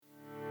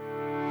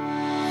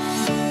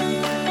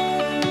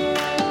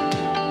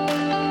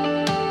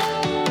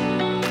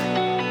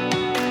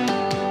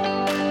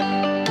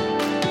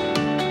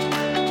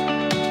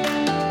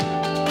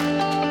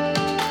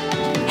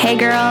Hey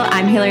girl,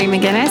 I'm Hillary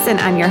McGinnis and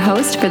I'm your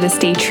host for the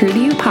Stay True to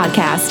You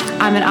podcast.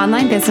 I'm an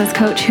online business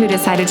coach who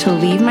decided to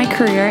leave my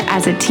career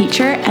as a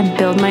teacher and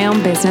build my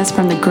own business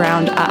from the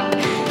ground up.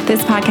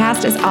 This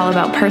podcast is all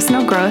about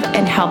personal growth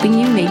and helping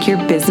you make your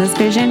business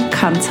vision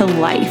come to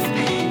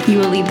life. You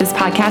will leave this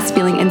podcast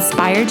feeling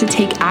inspired to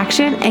take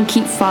action and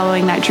keep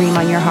following that dream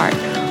on your heart,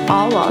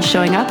 all while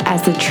showing up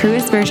as the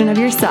truest version of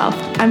yourself.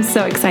 I'm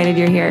so excited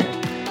you're here.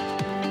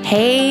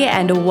 Hey,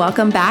 and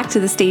welcome back to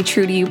the Stay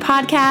True to You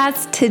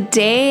podcast.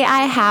 Today,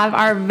 I have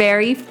our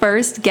very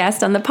first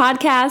guest on the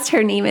podcast.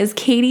 Her name is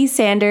Katie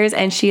Sanders,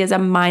 and she is a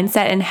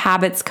mindset and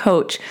habits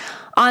coach.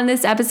 On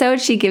this episode,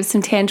 she gives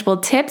some tangible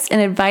tips and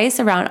advice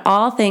around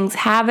all things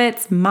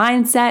habits,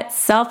 mindset,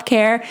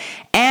 self-care,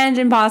 and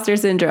imposter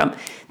syndrome.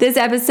 This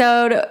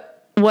episode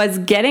was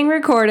getting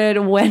recorded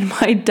when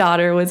my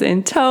daughter was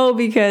in tow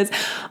because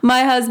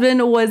my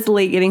husband was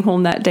late getting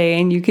home that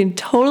day, and you can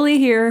totally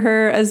hear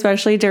her,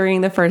 especially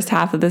during the first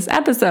half of this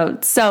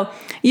episode. So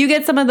you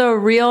get some of the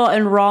real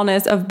and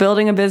rawness of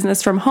building a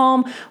business from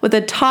home with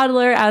a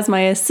toddler as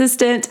my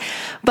assistant.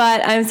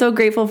 But I'm so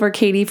grateful for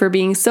Katie for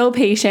being so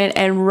patient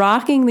and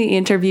rocking the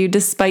interview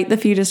despite the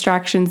few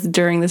distractions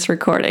during this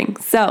recording.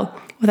 So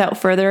without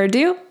further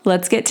ado,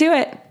 let's get to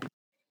it.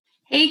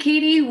 Hey,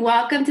 Katie,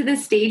 welcome to the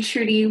Stay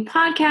True to You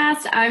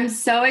podcast. I'm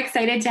so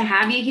excited to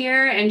have you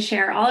here and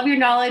share all of your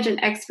knowledge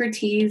and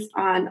expertise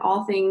on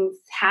all things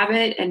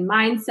habit and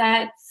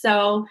mindset.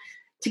 So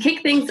to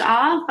kick things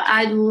off,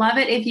 I'd love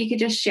it if you could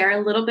just share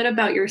a little bit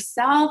about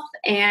yourself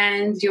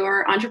and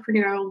your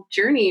entrepreneurial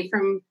journey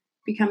from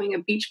becoming a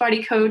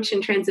Beachbody coach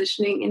and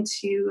transitioning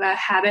into a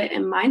habit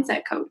and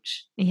mindset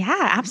coach. Yeah,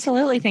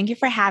 absolutely. Thank you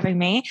for having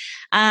me.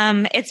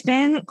 It's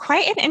been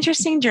quite an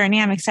interesting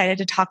journey. I'm excited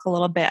to talk a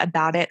little bit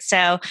about it.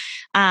 So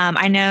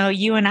I know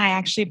you and I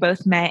actually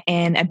both met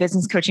in a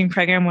business coaching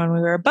program when we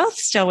were both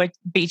still with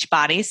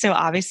Beachbody. So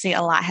obviously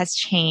a lot has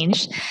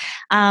changed.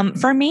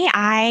 For me,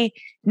 I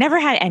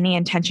never had any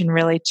intention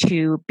really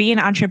to be an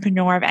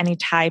entrepreneur of any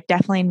type,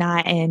 definitely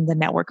not in the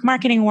network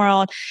marketing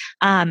world.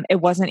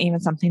 It wasn't even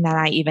something that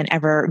I even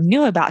ever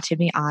knew about, to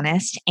be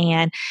honest.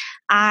 And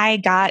I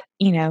got,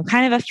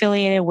 kind of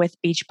affiliated with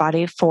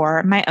Beachbody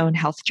for my own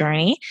health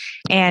journey.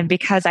 And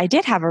because I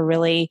did have a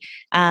really,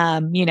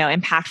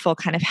 impactful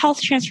kind of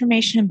health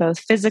transformation, both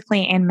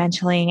physically and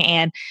mentally,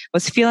 and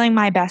was feeling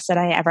my best that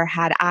I ever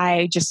had,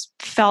 I just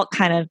felt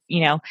kind of,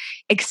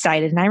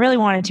 excited. And I really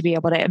wanted to be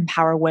able to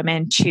empower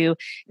women to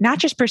not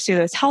just pursue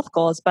those health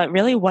goals, but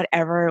really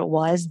whatever it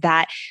was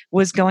that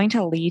was going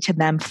to lead to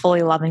them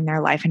fully loving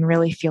their life and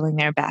really feeling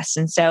their best.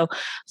 And so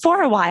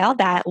for a while,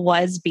 that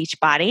was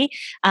Beachbody.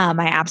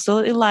 I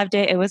absolutely loved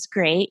it. It was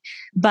great.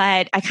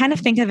 But I kind of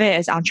think of it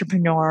as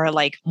entrepreneur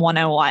like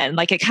 101.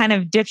 Like it kind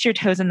of dips your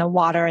toes in the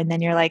water and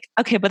then you're like,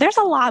 okay, but there's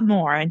a lot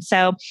more. And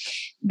so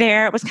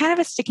there was kind of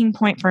a sticking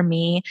point for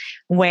me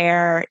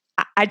where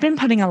I'd been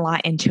putting a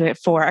lot into it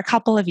for a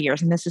couple of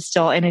years, and this is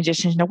still in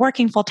addition to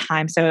working full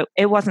time. So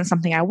it wasn't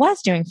something I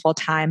was doing full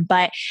time,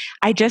 but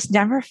I just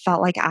never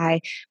felt like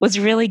I was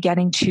really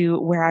getting to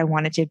where I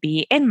wanted to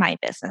be in my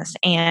business.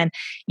 And,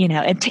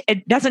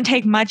 it doesn't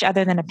take much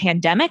other than a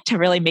pandemic to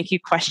really make you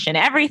question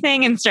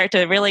everything and start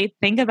to really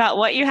think about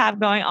what you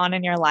have going on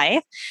in your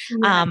life.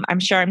 Yeah. I'm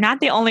sure I'm not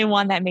the only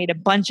one that made a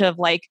bunch of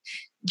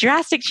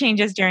drastic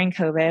changes during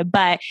COVID,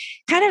 but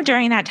kind of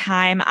during that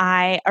time,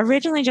 I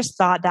originally just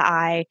thought that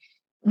I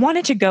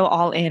wanted to go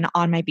all in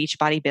on my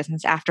Beachbody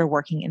business after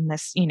working in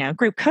this,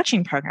 group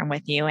coaching program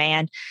with you.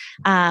 And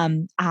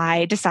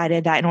I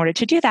decided that in order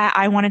to do that,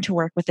 I wanted to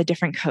work with a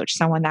different coach,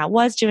 someone that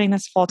was doing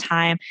this full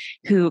time,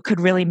 who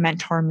could really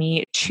mentor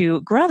me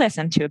to grow this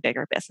into a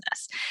bigger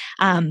business.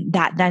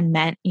 That then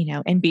meant,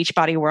 in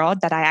Beachbody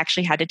world, that I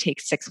actually had to take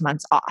 6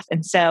 months off.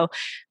 And so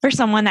for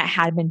someone that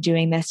had been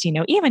doing this,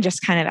 even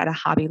just kind of at a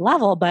hobby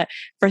level, but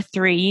for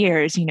 3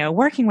 years,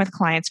 working with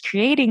clients,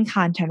 creating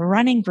content,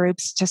 running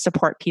groups to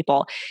support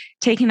people,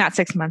 taking that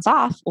 6 months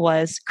off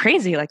was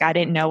crazy. Like I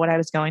didn't know what I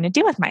was going to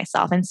do with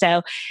myself. And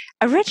so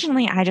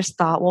originally I just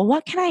thought, well,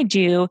 what can I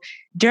do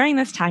during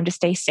this time to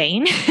stay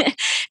sane,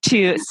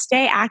 to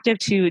stay active,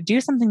 to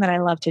do something that I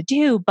love to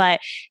do,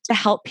 but to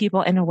help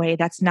people in a way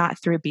that's not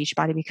through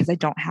Beachbody because I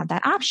don't have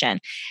that option.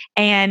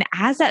 And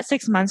as that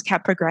 6 months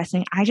kept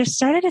progressing, I just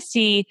started to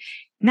see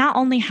not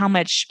only how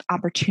much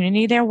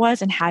opportunity there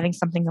was in having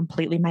something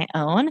completely my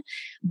own,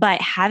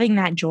 but having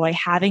that joy,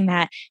 having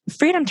that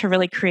freedom to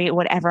really create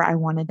whatever I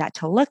wanted that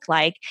to look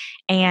like,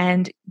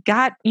 and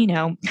got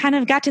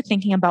to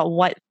thinking about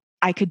what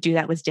I could do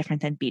that was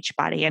different than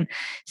Beachbody, and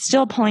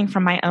still pulling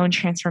from my own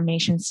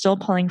transformation, still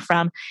pulling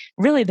from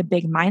really the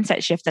big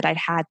mindset shift that I'd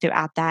had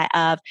throughout that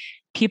of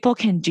people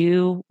can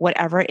do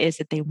whatever it is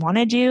that they want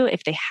to do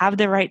if they have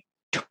the right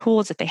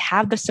tools, if they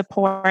have the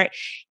support,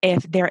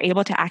 if they're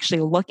able to actually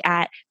look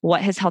at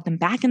what has held them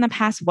back in the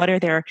past, what are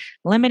their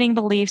limiting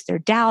beliefs, their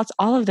doubts,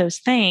 all of those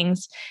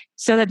things,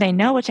 so that they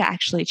know what to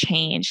actually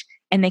change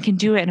and they can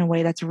do it in a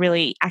way that's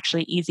really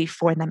actually easy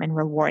for them and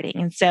rewarding.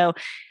 And so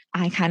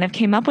I kind of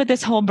came up with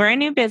this whole brand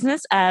new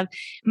business of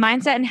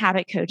mindset and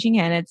habit coaching.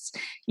 And it's,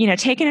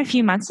 taken a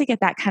few months to get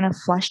that kind of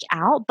flushed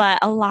out, but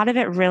a lot of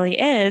it really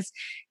is,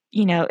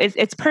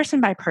 it's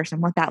person by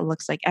person what that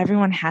looks like.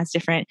 Everyone has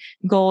different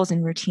goals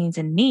and routines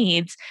and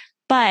needs,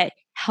 but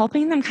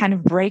helping them kind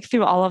of break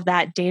through all of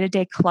that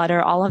day-to-day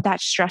clutter, all of that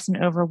stress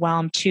and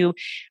overwhelm to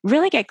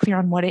really get clear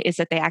on what it is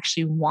that they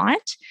actually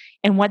want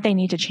and what they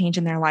need to change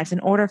in their lives in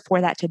order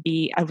for that to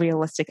be a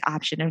realistic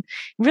option, and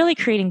really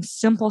creating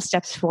simple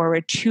steps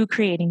forward to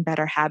creating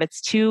better habits,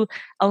 to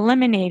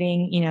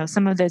eliminating,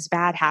 some of those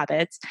bad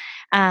habits,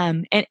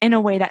 in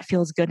a way that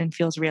feels good and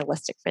feels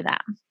realistic for them.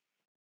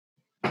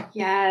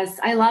 Yes,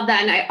 I love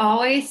that. And I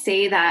always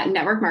say that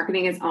network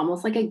marketing is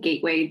almost like a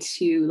gateway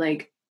to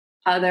like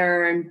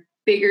other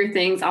bigger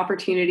things,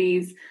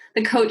 opportunities,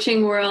 the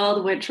coaching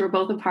world, which we're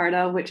both a part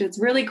of, which is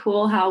really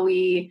cool how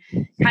we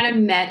kind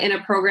of met in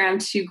a program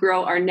to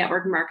grow our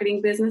network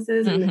marketing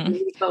businesses. And then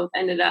we both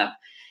ended up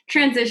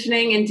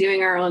transitioning and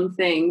doing our own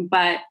thing.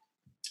 But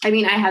I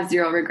mean, I have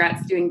zero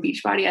regrets doing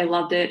Beachbody. I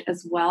loved it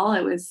as well.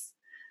 It was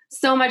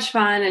so much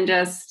fun, and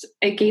just,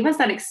 it gave us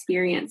that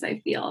experience, I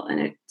feel. And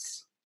it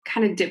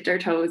kind of dipped our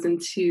toes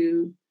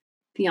into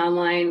the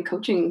online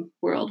coaching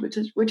world, which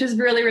is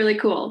really, really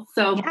cool.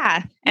 So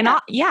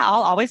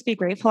I'll always be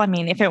grateful. I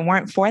mean, if it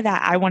weren't for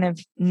that, I would have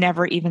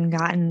never even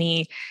gotten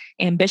the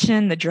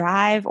ambition, the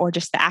drive, or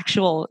just the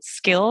actual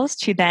skills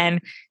to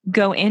then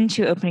go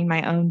into opening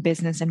my own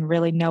business and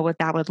really know what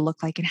that would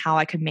look like and how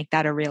I could make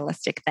that a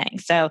realistic thing.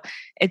 So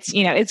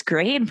it's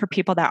great. And for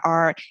people that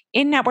are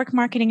in network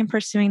marketing and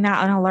pursuing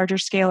that on a larger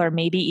scale, or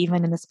maybe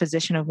even in this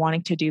position of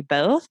wanting to do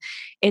both,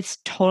 it's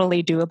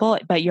totally doable,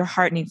 but your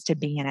heart needs to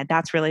be in it.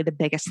 That's really the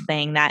biggest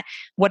thing, that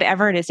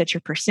whatever it is that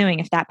you're pursuing,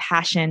 if that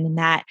passion and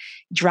that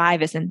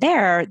drive isn't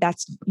there,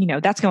 that's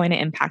going to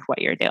impact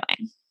what you're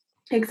doing.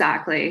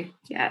 Exactly.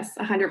 Yes,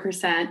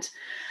 100%.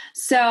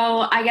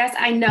 So I guess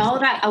I know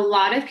that a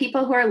lot of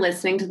people who are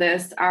listening to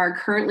this are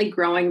currently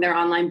growing their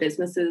online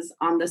businesses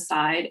on the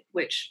side,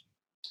 which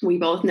we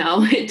both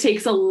know it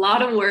takes a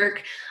lot of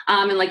work.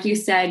 And like you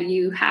said,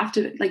 you have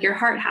to, like, your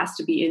heart has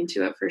to be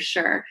into it for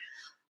sure.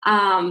 But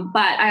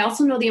I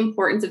also know the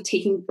importance of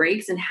taking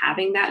breaks and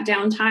having that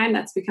downtime.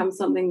 That's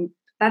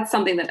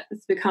something that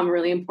has become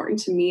really important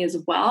to me as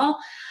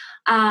well.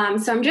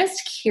 So I'm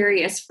just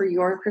curious for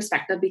your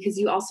perspective, because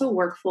you also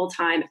work full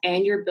time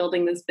and you're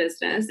building this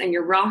business and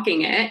you're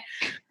rocking it.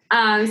 So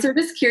I'm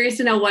just curious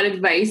to know what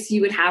advice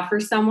you would have for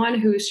someone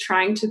who's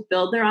trying to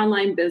build their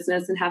online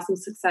business and have some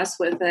success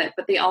with it,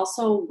 but they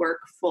also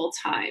work full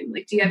time.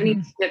 Like, do you have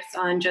any tips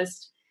on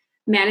just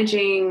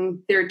managing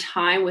their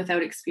time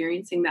without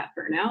experiencing that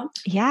burnout?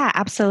 Yeah,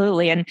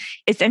 absolutely. And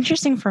it's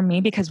interesting for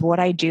me because what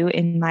I do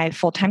in my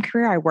full-time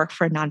career, I work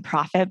for a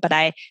nonprofit, but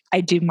I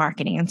do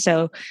marketing. And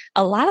so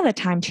a lot of the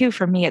time too,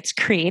 for me, it's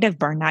creative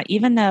burnout.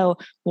 Even though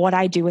what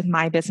I do with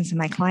my business and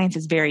my clients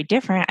is very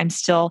different, I'm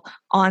still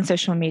on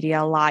social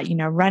media a lot,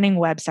 running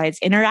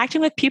websites,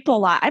 interacting with people a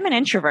lot. I'm an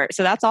introvert,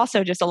 so that's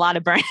also just a lot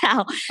of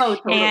burnout. Oh,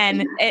 totally.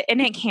 And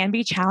it can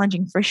be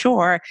challenging for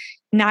sure,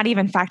 not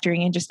even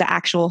factoring in just the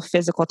actual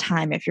physical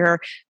time. If you're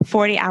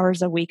 40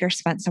 hours a week are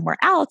spent somewhere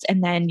else,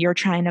 and then you're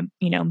trying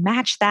to,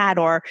 match that,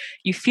 or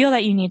you feel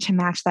that you need to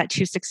match that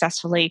to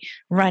successfully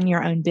run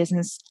your own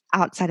business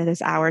outside of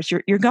those hours,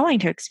 you're going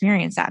to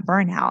experience that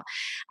burnout.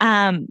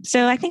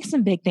 So I think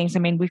some big things, I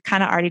mean, we've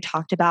kind of already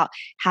talked about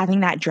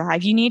having that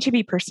drive. You need to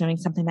be pursuing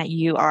something that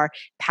you are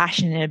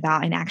passionate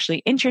about and actually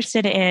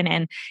interested in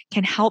and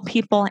can help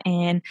people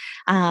in.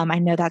 I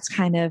know that's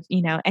kind of,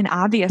 an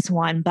obvious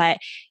one, but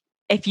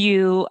if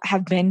you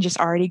have been just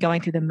already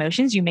going through the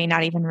motions, you may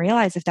not even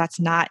realize if that's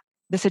not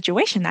the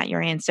situation that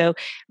you're in. So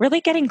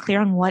really getting clear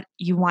on what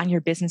you want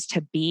your business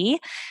to be.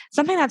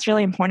 Something that's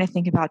really important to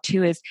think about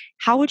too is,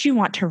 how would you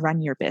want to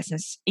run your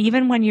business?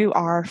 Even when you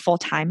are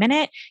full-time in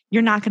it,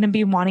 you're not going to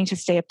be wanting to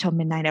stay up till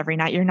midnight every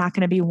night. You're not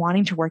going to be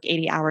wanting to work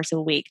 80 hours a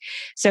week.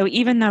 So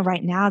even though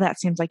right now that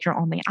seems like your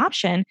only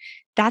option,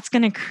 that's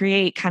going to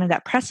create kind of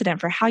that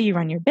precedent for how you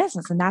run your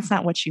business. And that's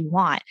not what you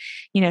want.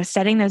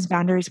 Setting those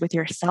boundaries with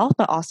yourself,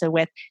 but also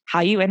with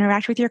how you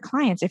interact with your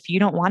clients. If you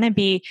don't want to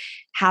be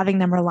having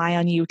them rely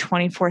on you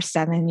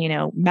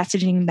 24/7,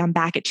 messaging them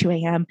back at 2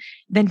 a.m.,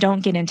 then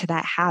don't get into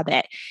that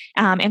habit.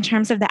 In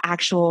terms of the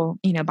actual,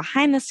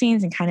 behind the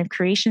scenes and kind of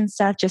creation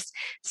stuff, just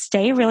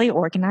stay really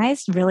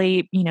organized,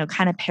 really,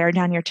 kind of pare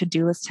down your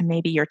to-do list to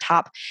maybe your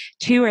top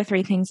 2 or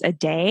 3 things a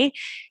day.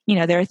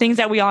 There are things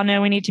that we all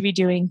know we need to be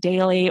doing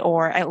daily,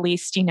 or at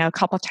least, a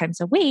couple times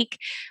a week,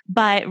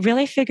 but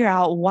really figure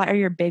out what are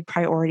your big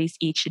priorities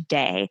each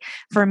day.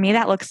 For me,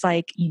 that looks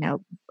like,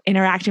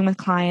 interacting with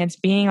clients,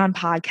 being on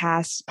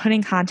podcasts,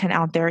 putting content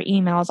out there,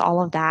 emails,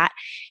 all of that.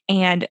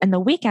 And in the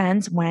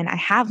weekends, when I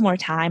have more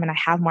time and I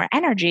have more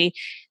energy,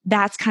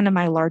 that's kind of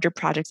my larger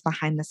projects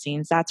behind the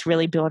scenes. That's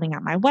really building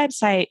out my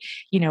website,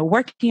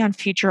 working on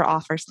future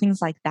offers,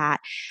 things like that.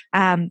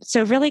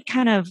 So really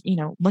kind of,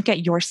 look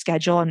at your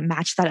schedule and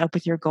match that up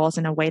with your goals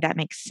in a way that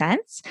makes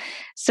sense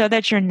so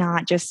that you're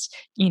not just,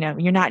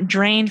 you're not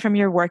drained from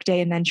your workday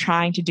and then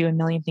trying to do a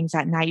million things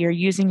at night. You're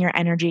using your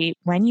energy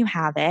when you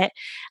have it.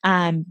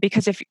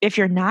 Because if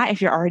you're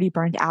already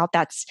burned out,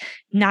 that's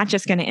not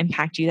just going to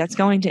impact you, that's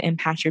going to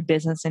impact your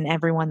business and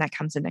everyone that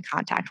comes into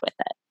contact with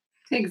it.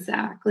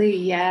 Exactly.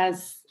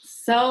 Yes.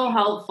 So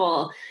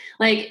helpful.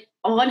 Like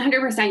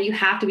 100%, you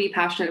have to be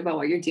passionate about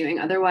what you're doing.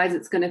 Otherwise,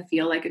 it's going to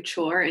feel like a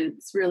chore. And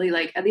it's really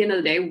like, at the end of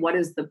the day, what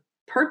is the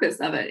purpose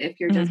of it if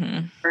you're just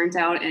burnt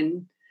out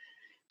and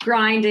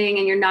grinding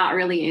and you're not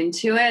really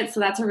into it?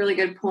 So that's a really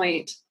good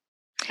point.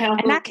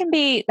 And that can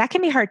be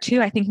hard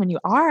too, I think, when you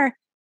are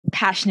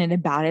passionate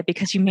about it,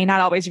 because you may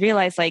not always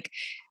realize like,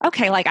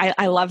 okay, like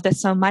I love this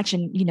so much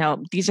and,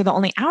 these are the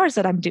only hours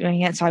that I'm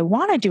doing it. So I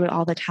want to do it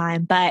all the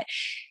time, but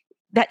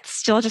that's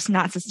still just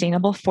not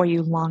sustainable for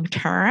you long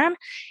term.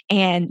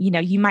 And,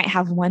 you might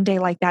have one day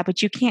like that,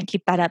 but you can't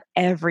keep that up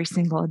every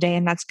single day.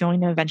 And that's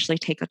going to eventually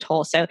take a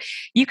toll. So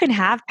you can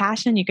have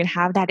passion, you can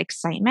have that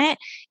excitement,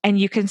 and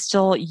you can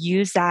still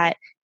use that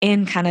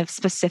in kind of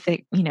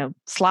specific,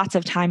 slots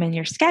of time in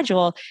your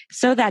schedule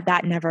so that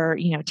never,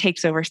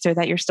 takes over, so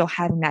that you're still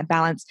having that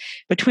balance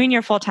between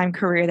your full-time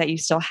career that you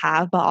still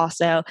have, but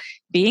also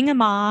being a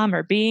mom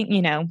or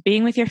being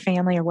with your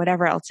family or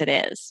whatever else it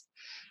is.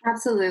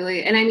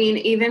 Absolutely. And I mean,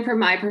 even from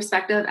my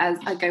perspective, as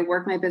like I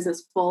work my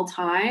business full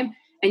time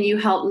and you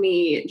helped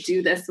me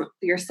do this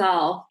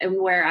yourself, and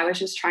where I was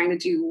just trying to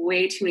do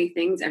way too many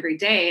things every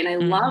day. And I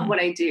love what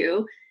I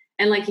do.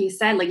 And like you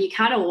said, like you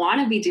kind of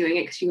want to be doing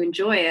it because you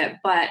enjoy it,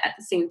 but at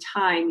the same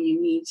time,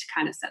 you need to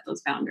kind of set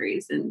those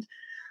boundaries. And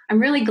I'm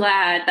really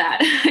glad that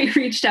I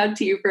reached out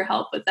to you for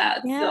help with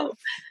that. Yeah. So,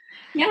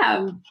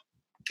 yeah.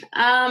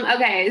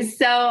 Okay.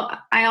 So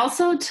I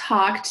also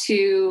talk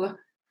to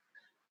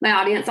my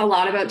audience a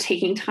lot about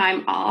taking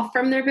time off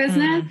from their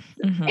business.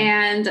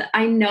 And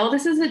I know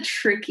this is a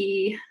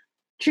tricky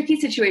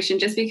situation,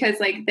 just because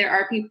like there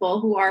are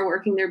people who are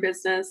working their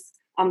business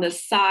on the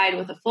side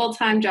with a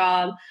full-time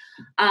job.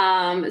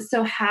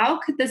 So how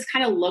could this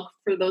kind of look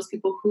for those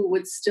people who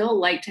would still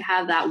like to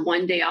have that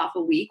one day off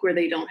a week where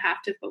they don't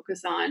have to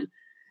focus on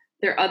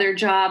their other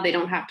job? They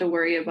don't have to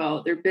worry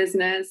about their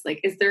business.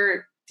 Like,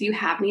 do you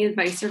have any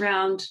advice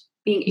around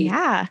being able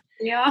to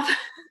day off?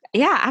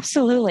 Yeah,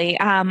 absolutely.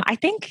 I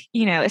think,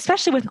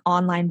 especially with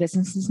online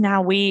businesses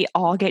now, we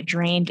all get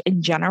drained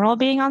in general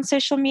being on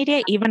social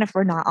media, even if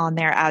we're not on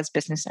there as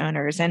business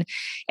owners. And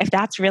if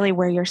that's really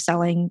where you're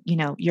selling,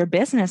 your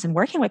business and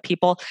working with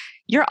people,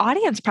 your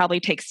audience probably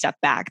takes a step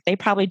back. They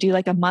probably do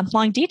like a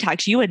month-long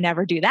detox. You would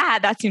never do that.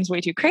 That seems way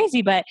too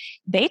crazy, but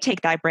they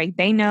take that break.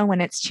 They know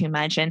when it's too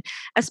much. And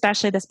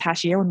especially this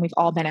past year when we've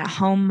all been at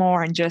home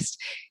more and just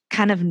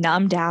kind of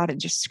numbed out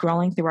and just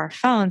scrolling through our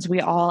phones, we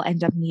all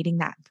end up needing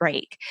that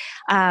break.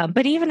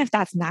 But even if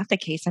that's not the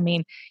case, I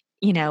mean,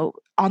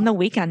 on the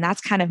weekend,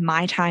 that's kind of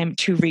my time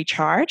to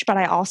recharge, but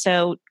I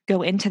also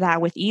go into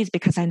that with ease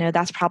because I know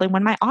that's probably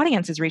when my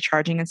audience is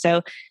recharging. And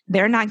so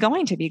they're not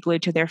going to be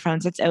glued to their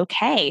phones. It's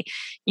okay.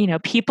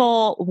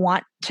 People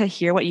want to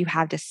hear what you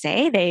have to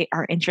say. They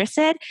are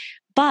interested,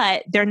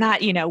 but they're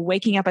not,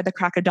 waking up at the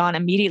crack of dawn,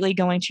 immediately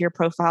going to your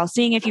profile,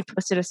 seeing if you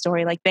posted a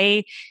story. Like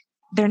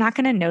they're not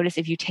going to notice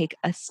if you take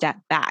a step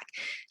back.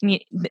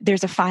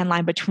 There's a fine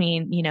line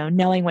between,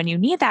 knowing when you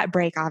need that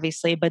break,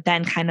 obviously, but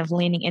then kind of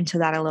leaning into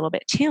that a little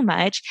bit too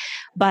much.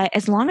 But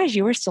as long as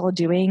you are still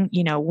doing,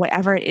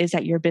 whatever it is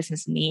that your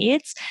business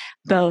needs,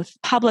 both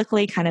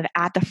publicly kind of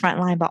at the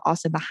front line, but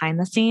also behind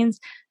the scenes,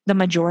 the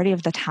majority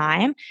of the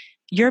time,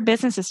 your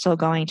business is still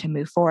going to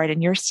move forward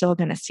and you're still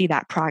going to see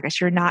that progress.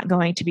 You're not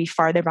going to be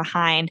farther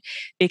behind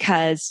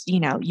because,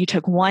 you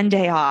took one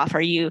day off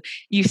or you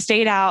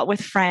stayed out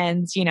with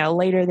friends,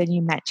 later than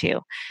you meant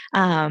to.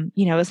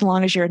 As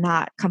long as you're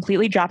not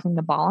completely dropping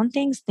the ball on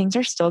things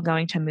are still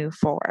going to move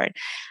forward.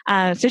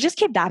 So just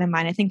keep that in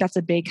mind. I think that's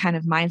a big kind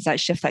of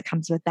mindset shift that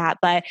comes with that.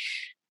 But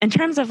in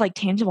terms of like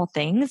tangible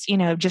things,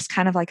 just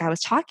kind of like I was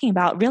talking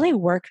about, really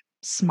work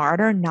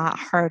smarter, not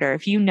harder.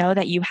 If you know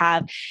that you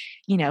have,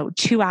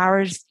 2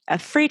 hours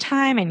of free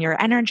time and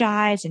you're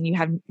energized and you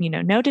have,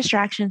 no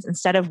distractions,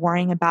 instead of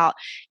worrying about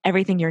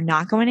everything you're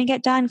not going to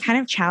get done, kind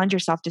of challenge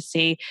yourself to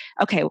see,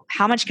 okay,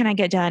 how much can I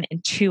get done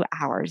in 2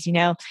 hours?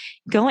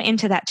 Go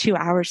into that 2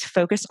 hours,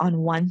 focus on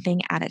one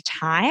thing at a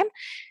time,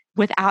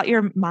 without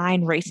your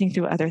mind racing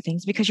through other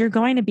things, because you're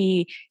going to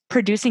be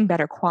producing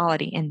better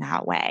quality in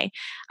that way.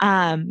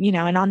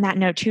 And on that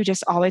note too,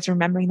 just always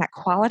remembering that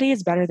quality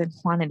is better than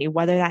quantity,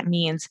 whether that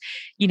means,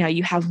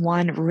 you have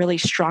one really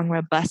strong,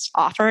 robust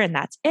offer and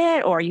that's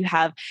it, or you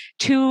have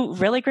 2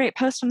 really great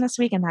posts from this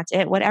week and that's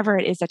it, whatever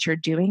it is that you're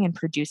doing and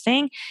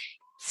producing,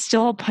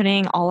 still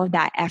putting all of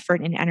that effort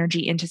and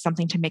energy into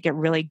something to make it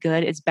really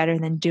good is better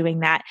than doing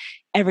that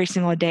every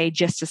single day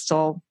just to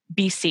still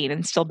be seen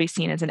and still be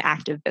seen as an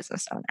active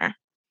business owner.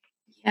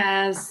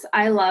 Yes,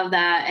 I love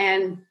that.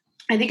 And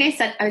I think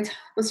I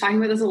was talking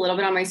about this a little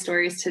bit on my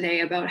stories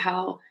today about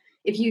how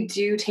if you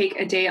do take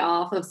a day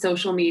off of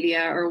social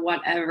media or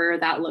whatever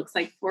that looks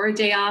like for a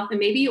day off, and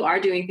maybe you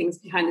are doing things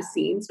behind the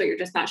scenes, but you're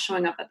just not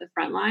showing up at the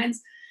front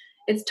lines,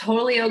 it's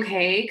totally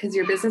okay because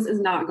your business is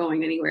not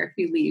going anywhere if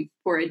you leave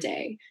for a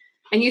day.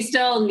 And you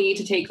still need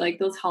to take like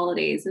those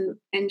holidays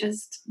and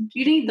just,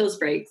 you need those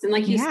breaks. And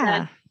like you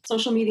said,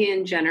 social media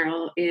in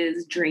general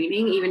is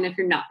draining, even if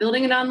you're not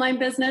building an online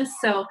business.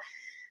 So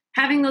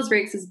having those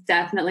breaks is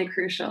definitely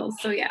crucial.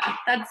 So yeah,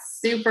 that's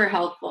super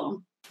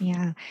helpful.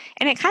 Yeah.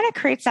 And it kind of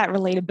creates that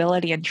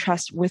relatability and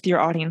trust with your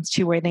audience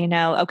too, where they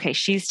know, okay,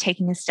 she's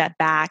taking a step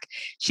back.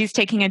 She's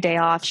taking a day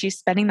off. She's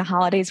spending the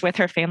holidays with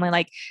her family.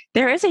 Like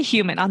there is a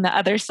human on the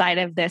other side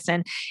of this.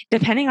 And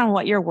depending on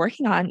what you're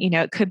working on,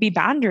 it could be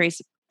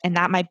boundaries. And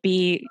that might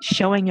be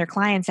showing your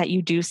clients that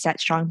you do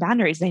set strong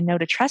boundaries. They know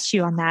to trust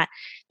you on that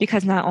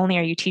because not only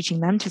are you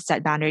teaching them to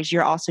set boundaries,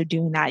 you're also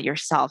doing that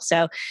yourself.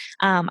 So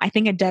I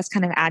think it does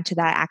kind of add to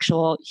that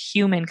actual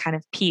human kind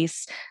of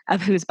piece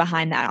of who's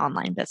behind that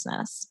online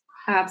business.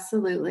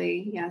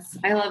 Absolutely. Yes.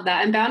 I love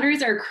that. And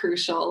boundaries are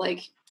crucial.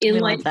 Like in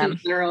life in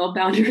general,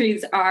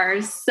 boundaries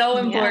are so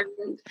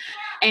important.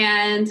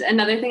 And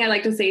another thing I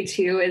like to say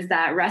too is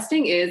that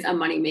resting is a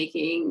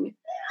money-making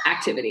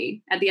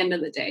activity at the end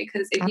of the day.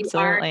 Because if you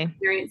are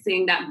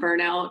experiencing that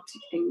burnout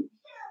and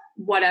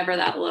whatever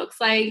that looks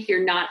like,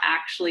 you're not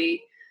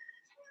actually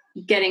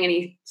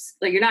getting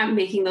you're not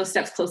making those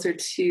steps closer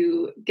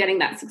to getting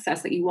that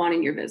success that you want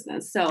in your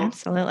business. So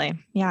absolutely.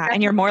 Yeah.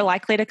 And you're more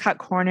likely to cut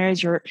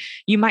corners.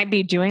 You might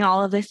be doing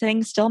all of the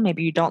things still.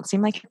 Maybe you don't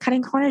seem like you're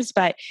cutting corners,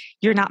 but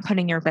you're not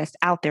putting your best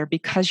out there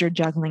because you're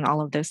juggling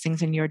all of those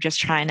things and you're just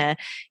trying to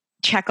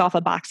check off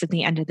a box at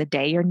the end of the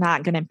day. You're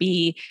not going to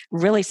be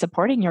really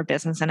supporting your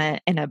business in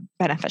a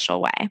beneficial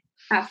way.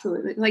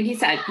 Absolutely. Like you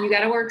said, you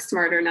got to work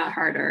smarter, not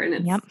harder.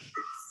 And it's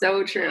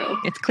so true.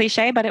 It's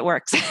cliche, but it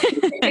works.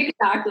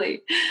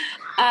 Exactly.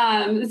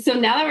 So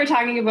now that we're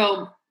talking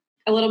about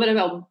a little bit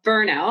about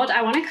burnout,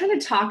 I want to kind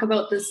of talk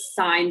about the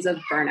signs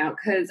of burnout,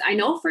 because I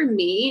know for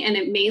me, and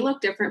it may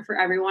look different for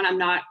everyone, I'm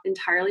not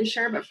entirely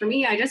sure, but for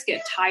me, I just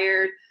get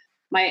tired.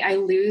 I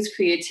lose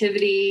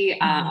creativity.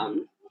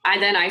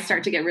 I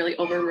start to get really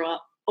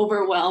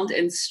overwhelmed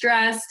and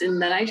stressed.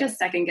 And then I just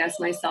second guess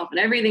myself and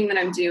everything that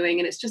I'm doing.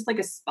 And it's just like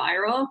a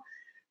spiral.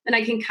 And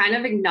I can kind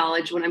of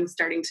acknowledge when I'm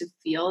starting to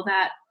feel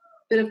that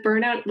bit of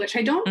burnout, which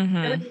I don't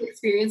really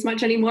experience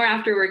much anymore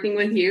after working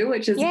with you,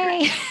 which is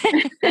yay.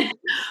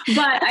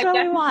 But I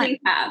definitely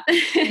have.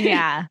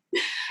 Yeah.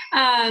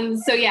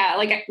 So yeah,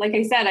 like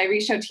I said, I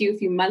reached out to you a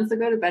few months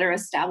ago to better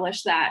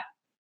establish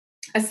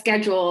a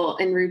schedule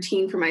and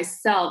routine for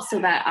myself so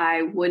that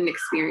I wouldn't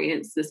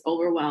experience this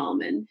overwhelm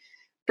and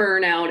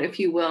burnout, if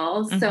you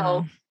will.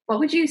 So what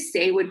would you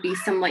say would be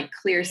some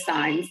clear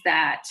signs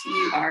that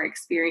you are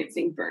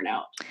experiencing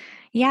burnout?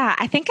 Yeah,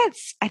 I think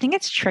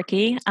it's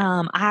tricky.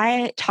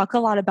 I talk a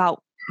lot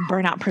about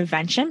burnout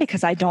prevention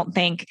because I don't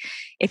think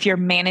if you're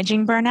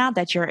managing burnout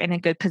that you're in a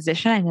good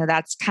position. I know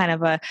that's kind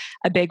of a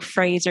big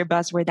phrase or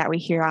buzzword that we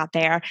hear out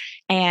there.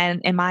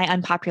 And in my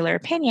unpopular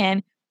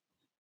opinion,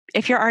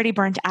 if you're already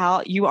burnt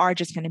out, you are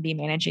just going to be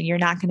managing. You're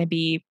not going to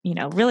be,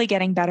 really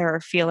getting better or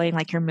feeling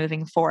like you're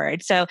moving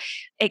forward. So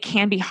it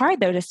can be hard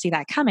though to see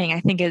that coming.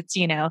 I think it's,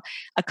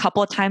 a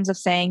couple of times of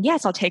saying,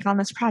 yes, I'll take on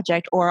this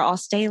project or I'll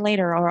stay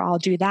later or I'll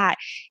do that.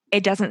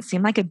 It doesn't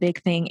seem like a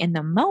big thing in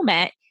the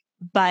moment.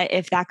 But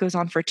if that goes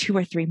on for 2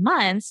 or 3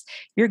 months,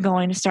 you're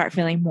going to start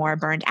feeling more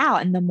burned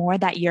out. And the more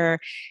that you're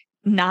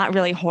not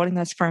really holding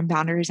those firm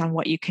boundaries on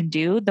what you can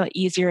do, the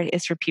easier it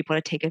is for people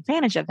to take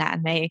advantage of that.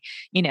 And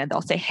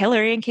they'll say,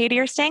 Hillary and Katie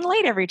are staying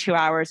late every 2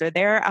 hours, or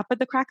they're up at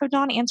the crack of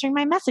dawn answering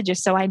my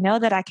messages. So I know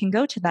that I can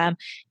go to them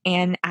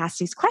and ask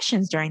these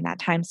questions during that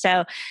time.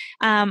 So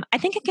I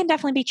think it can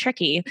definitely be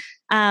tricky.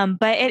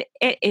 But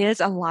it is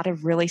a lot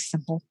of really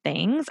simple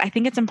things. I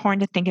think it's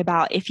important to think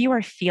about if you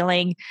are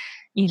feeling,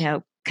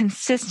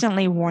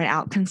 consistently worn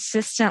out,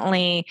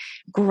 consistently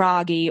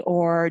groggy,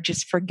 or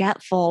just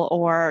forgetful,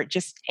 or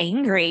just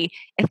angry,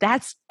 if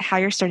that's how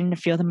you're starting to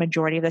feel the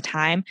majority of the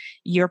time,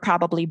 you're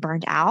probably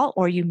burned out,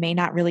 or you may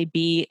not really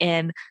be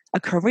in a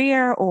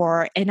career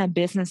or in a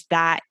business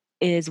that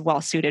is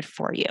well suited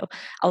for you.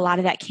 A lot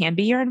of that can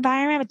be your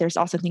environment, but there's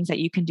also things that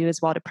you can do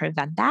as well to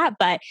prevent that.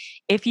 But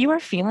if you are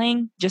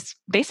feeling just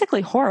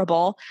basically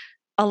horrible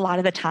a lot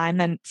of the time,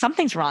 then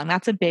something's wrong.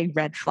 That's a big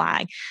red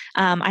flag.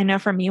 I know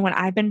for me, when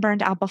I've been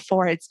burned out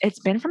before, it's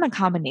been from a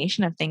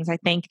combination of things. I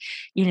think,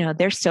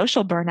 there's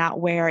social burnout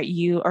where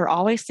you are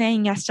always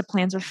saying yes to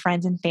plans with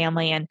friends and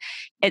family, and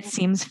it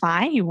seems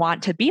fine. You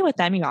want to be with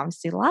them. You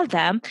obviously love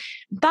them,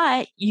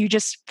 but you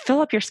just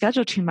fill up your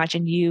schedule too much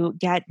and you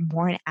get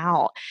worn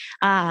out.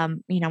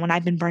 When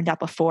I've been burned out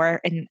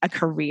before in a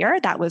career,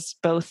 that was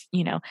both,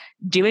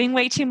 doing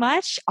way too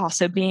much,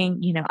 also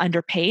being,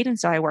 underpaid. And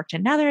so I worked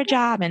another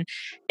job and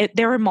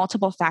there were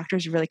multiple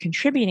factors really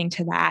contributing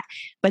to that.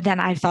 But then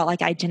I felt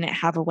like I didn't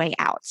have a way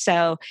out.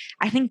 So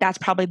I think that's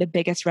probably the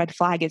biggest red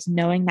flag, is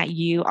knowing that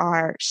you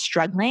are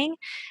struggling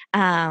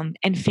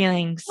and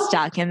feeling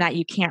stuck, and that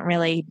you can't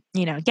really,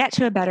 get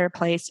to a better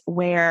place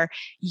where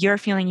you're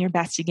feeling your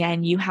best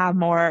again. You have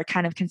more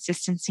kind of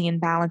consistency and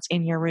balance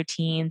in your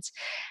routines,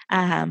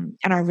 and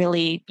are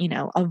really,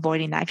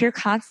 avoiding that. If you're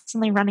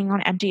constantly running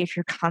on empty, if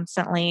you're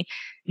constantly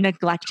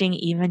neglecting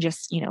even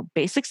just,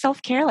 basic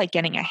self-care, like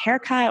getting a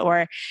haircut,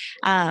 or,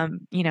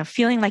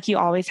 feeling like you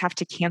always have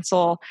to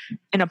cancel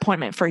an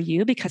appointment for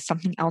you because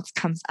something else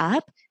comes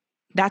up,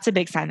 that's a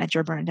big sign that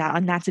you're burned out.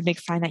 And that's a big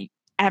sign that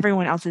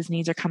everyone else's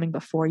needs are coming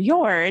before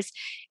yours.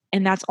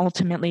 And that's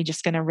ultimately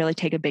just going to really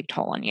take a big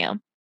toll on you.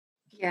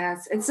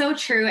 Yes, it's so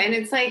true. And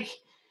it's like,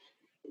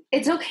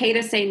 it's okay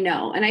to say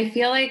no. And I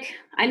feel like,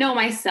 I know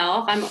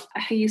myself,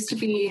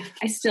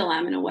 I still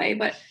am in a way,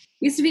 but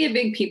used to be a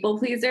big people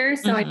pleaser.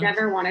 So I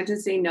never wanted to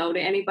say no to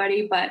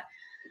anybody, but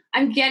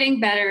I'm getting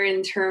better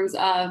in terms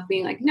of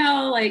being like,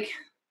 no, like,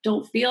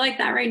 don't feel like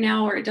that right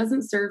now, or it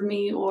doesn't serve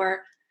me,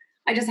 or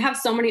I just have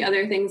so many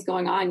other things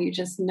going on. You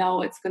just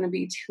know it's going to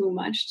be too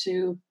much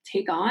to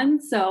take on.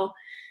 So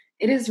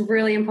it is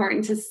really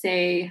important to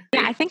say.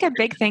 Yeah, I think a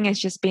big thing is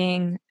just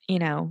being,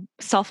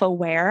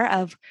 self-aware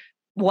of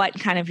what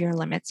kind of your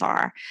limits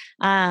are.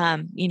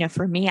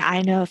 For me,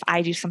 I know if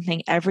I do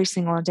something every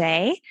single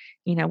day,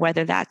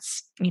 whether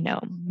that's,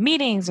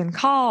 meetings and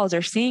calls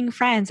or seeing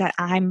friends, that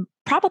I'm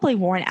probably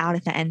worn out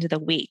at the end of the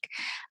week.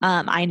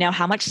 I know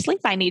how much sleep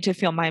I need to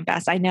feel my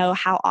best. I know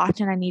how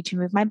often I need to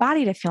move my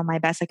body to feel my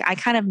best. Like, I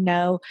kind of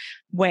know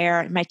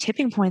where my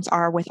tipping points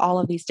are with all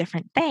of these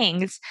different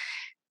things,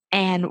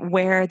 and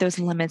where those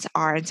limits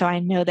are. And so I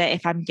know that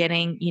if I'm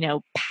getting,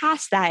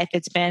 past that, if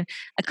it's been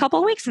a couple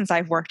of weeks since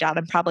I've worked out,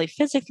 I'm probably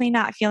physically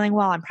not feeling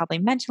well. I'm probably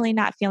mentally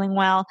not feeling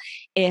well.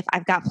 If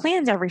I've got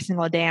plans every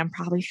single day, I'm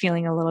probably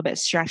feeling a little bit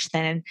stretched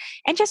thin,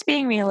 and just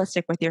being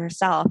realistic with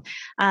yourself.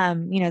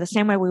 The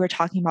same way we were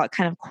talking about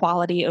kind of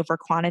quality over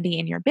quantity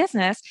in your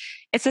business,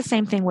 it's the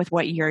same thing with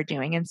what you're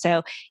doing. And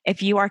so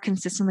if you are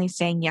consistently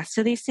saying yes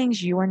to these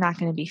things, you are not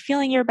going to be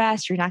feeling your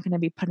best. You're not going to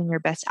be putting your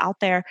best out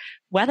there,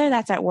 whether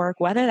that's at work,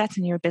 whether that's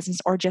in your business,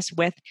 or just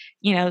with,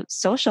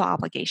 social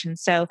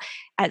obligations. So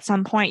at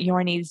some point,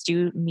 your needs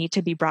do need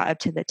to be brought up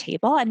to the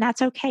table, and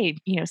that's okay.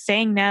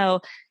 Saying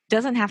no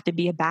doesn't have to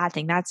be a bad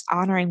thing. That's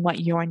honoring what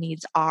your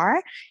needs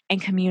are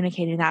and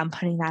communicating that and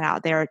putting that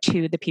out there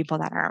to the people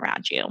that are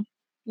around you.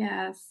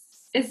 Yes,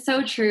 it's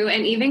so true.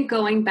 And even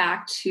going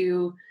back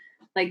to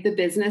like the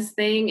business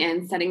thing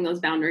and setting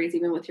those boundaries,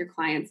 even with your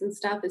clients and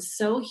stuff, is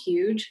so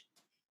huge.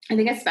 I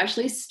think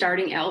especially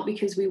starting out,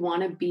 because we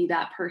want to be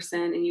that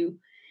person, and you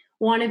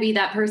want to be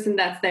that person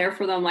that's there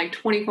for them like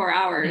 24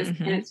 hours.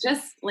 And it's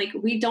just like,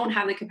 we don't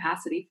have the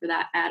capacity for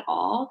that at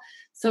all.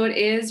 So it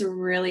is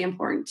really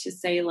important to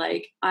say,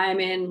 like,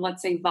 I'm in,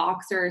 let's say,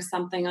 Voxer or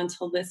something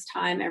until this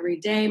time every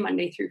day,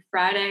 Monday through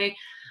Friday.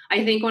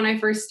 I think when I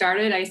first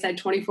started, I said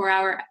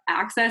 24-hour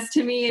access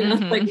to me, and I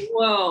was like,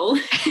 whoa.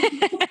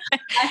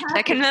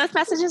 Checking those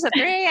messages at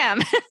 3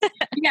 a.m.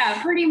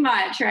 Yeah, pretty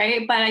much,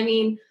 right? But I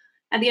mean,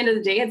 at the end of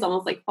the day, it's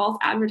almost like false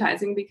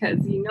advertising, because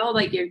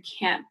like, you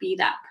can't be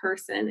that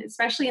person,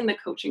 especially in the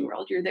coaching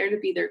world. You're there to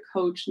be their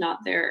coach, not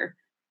their,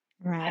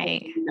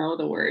 right. I don't know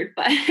the word,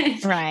 but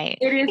right.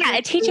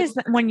 It teaches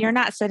when you're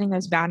not setting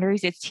those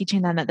boundaries, it's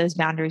teaching them that those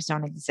boundaries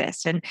don't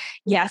exist. And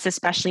yes,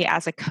 especially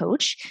as a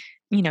coach,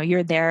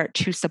 you're there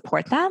to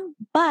support them,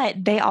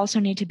 but they also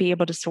need to be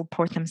able to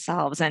support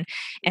themselves.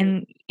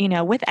 And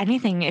with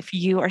anything, if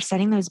you are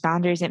setting those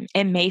boundaries,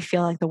 it may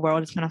feel like the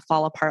world is going to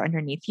fall apart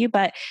underneath you,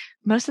 but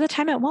most of the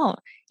time it won't.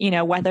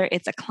 Whether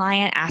it's a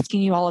client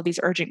asking you all of these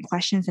urgent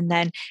questions and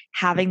then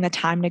having the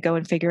time to go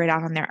and figure it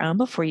out on their own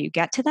before you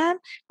get to them,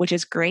 which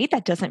is great.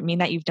 That doesn't mean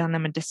that you've done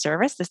them a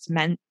disservice. This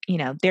meant,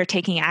 they're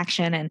taking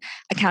action and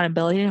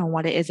accountability on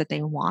what it is that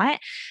they want,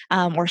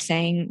 or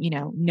saying,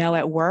 no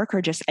at work,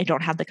 or just, I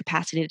don't have the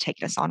capacity to take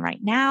this on right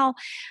now.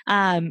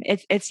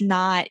 It's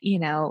not,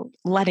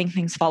 letting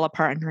things fall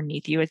apart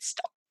underneath you. It's,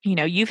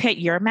 you've hit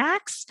your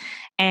max,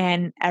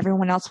 and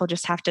everyone else will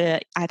just have to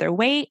either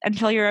wait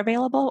until you're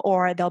available,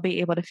 or they'll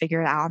be able to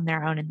figure it out on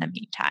their own in the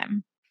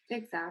meantime.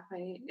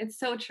 Exactly. It's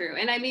so true.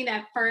 And I mean,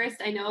 at first,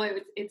 I know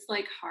it's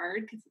like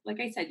hard, because like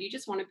I said, you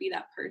just want to be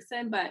that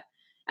person. But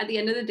at the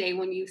end of the day,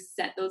 when you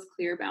set those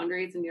clear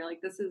boundaries and you're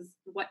like, this is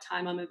what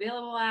time I'm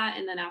available at,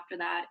 and then after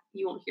that,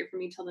 you won't hear from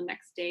me till the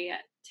next day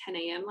at 10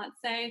 a.m., let's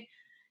say,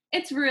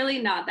 it's really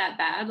not that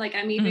bad. Like,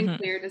 I'm even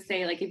clear to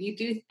say, like, if you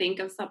do think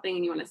of something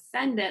and you want to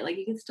send it, like,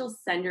 you can still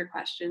send your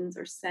questions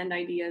or send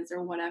ideas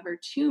or whatever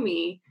to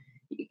me.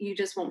 You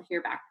just won't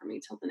hear back from me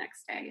till the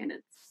next day. And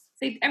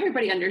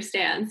everybody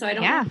understands. So I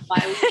don't know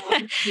why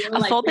we feel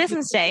a full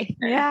business day.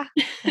 Yeah,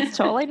 it's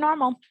totally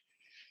normal.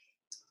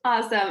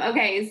 Awesome.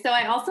 Okay. So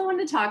I also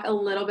wanted to talk a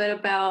little bit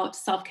about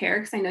self-care,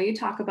 because I know you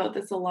talk about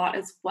this a lot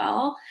as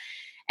well.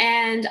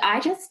 And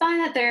I just find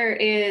that there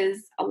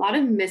is a lot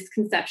of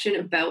misconception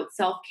about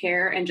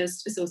self-care, and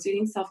just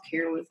associating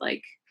self-care with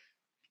like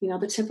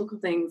the typical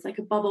things like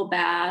a bubble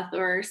bath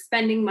or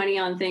spending money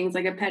on things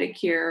like a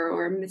pedicure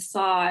or a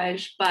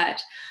massage.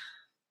 But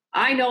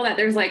I know that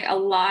there's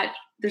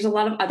a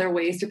lot of other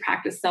ways to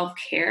practice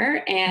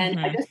self-care. And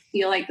I just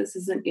feel like this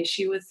is an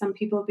issue with some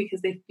people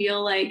because they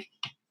feel like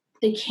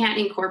they can't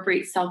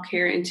incorporate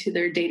self-care into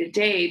their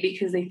day-to-day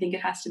because they think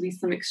it has to be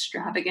some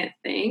extravagant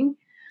thing.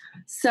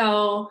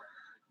 So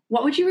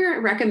what would you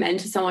recommend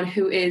to someone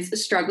who is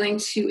struggling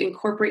to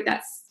incorporate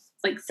that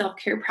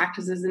self-care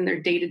practices in their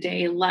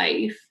day-to-day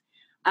life,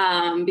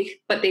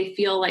 but they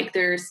feel like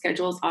their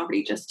schedule is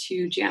already just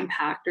too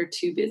jam-packed or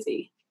too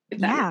busy?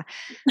 Yeah.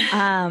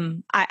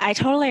 I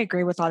totally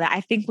agree with all that.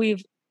 I think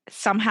we've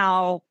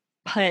somehow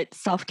put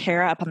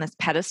self-care up on this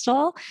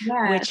pedestal,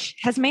 which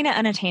has made it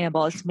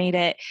unattainable. It's made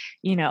it,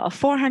 a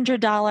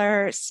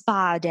 $400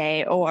 spa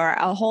day or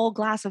a whole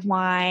glass of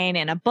wine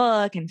and a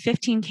book and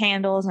 15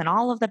 candles and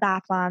all of the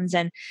bath bombs.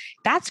 And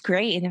that's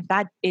great. And if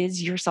that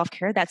is your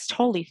self-care, that's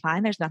totally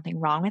fine. There's nothing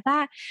wrong with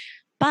that.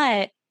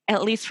 But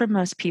at least for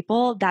most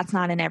people, that's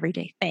not an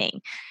everyday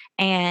thing.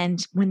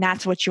 And when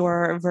that's what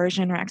your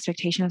version or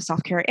expectation of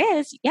self-care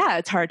is,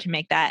 it's hard to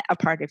make that a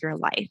part of your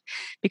life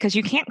because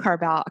you can't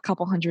carve out a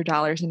couple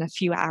 $100 in a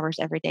few hours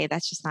every day.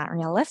 That's just not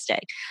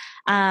realistic.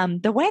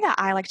 The way that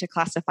I like to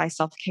classify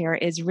self-care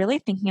is really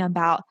thinking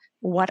about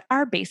what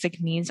our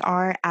basic needs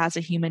are as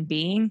a human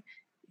being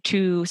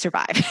to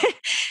survive,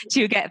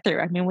 to get through.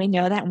 I mean, we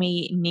know that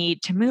we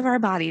need to move our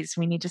bodies.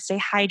 We need to stay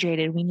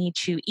hydrated. We need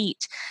to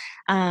eat.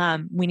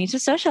 We need to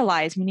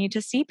socialize. We need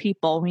to see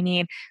people. We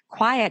need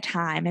quiet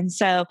time. And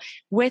so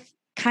with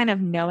kind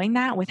of knowing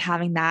that, with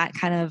having that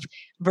kind of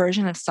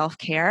version of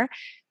self-care,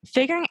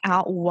 figuring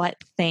out what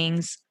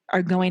things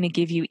are going to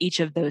give you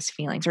each of those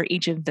feelings or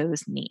each of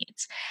those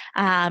needs.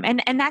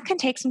 And that can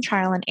take some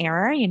trial and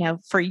error.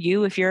 For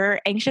you, if you're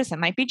anxious, it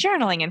might be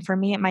journaling. And for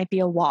me, it might be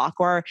a walk,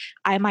 or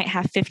I might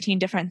have 15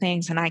 different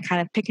things and I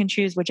kind of pick and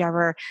choose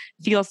whichever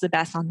feels the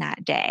best on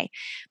that day.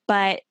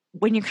 But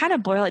when you kind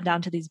of boil it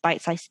down to these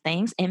bite-sized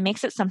things, it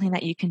makes it something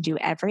that you can do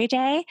every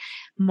day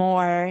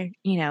more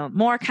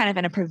kind of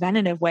in a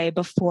preventative way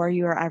before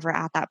you are ever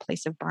at that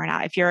place of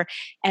burnout. If you're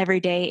every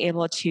day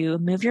able to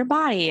move your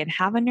body and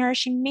have a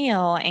nourishing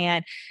meal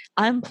and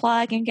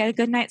unplug and get a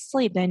good night's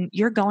sleep, then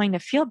you're going to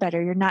feel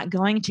better. You're not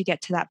going to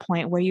get to that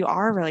point where you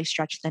are really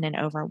stretched thin and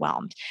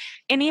overwhelmed.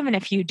 And even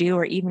if you do,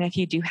 or even if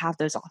you do have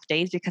those off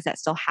days, because that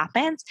still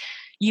happens,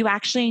 you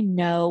actually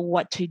know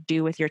what to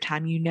do with your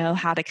time. You know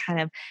how to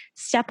kind of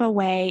step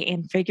away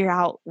and figure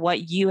out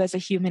what you as a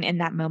human in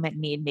that moment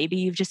need. Maybe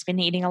you've just been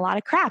eating a lot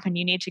of crap and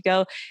you need to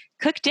go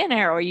cook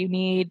dinner, or you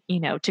need,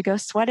 to go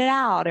sweat it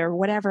out, or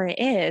whatever it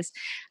is.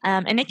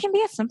 And it can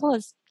be as simple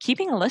as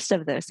keeping a list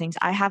of those things.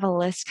 I have a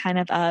list kind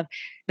of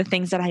the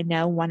things that I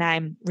know when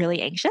I'm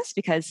really anxious,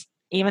 because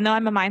even though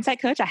I'm a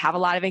mindset coach, I have a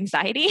lot of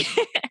anxiety.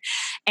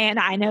 And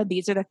I know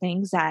these are the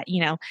things that,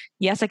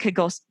 yes, I could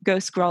go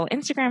scroll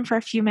Instagram for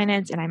a few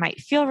minutes and I might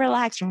feel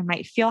relaxed or I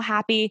might feel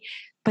happy,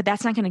 but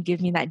that's not going to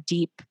give me that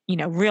deep,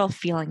 real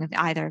feeling of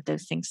either of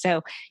those things.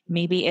 So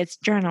maybe it's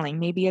journaling,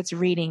 maybe it's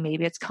reading,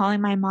 maybe it's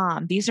calling my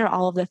mom. These are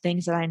all of the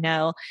things that I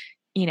know,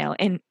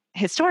 and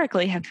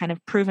historically have kind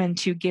of proven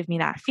to give me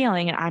that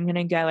feeling. And I'm going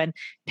to go and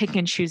pick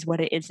and choose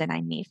what it is that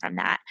I need from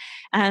that.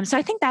 So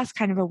I think that's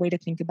kind of a way to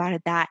think about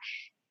it, that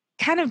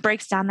kind of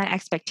breaks down that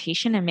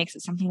expectation and makes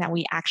it something that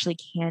we actually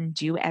can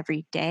do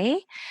every day.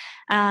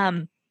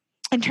 In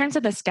terms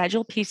of the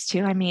schedule piece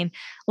too, I mean,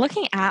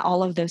 looking at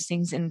all of those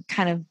things and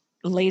kind of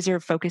laser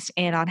focused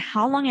in on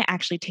how long it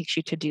actually takes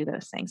you to do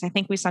those things. I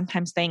think we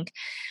sometimes think,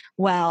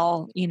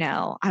 well,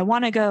 I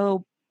want to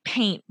go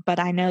paint, but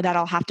I know that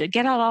I'll have to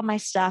get out all my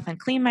stuff and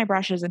clean my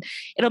brushes and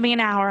it'll be an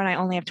hour and I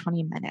only have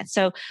 20 minutes.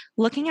 So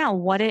looking at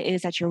what it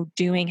is that you're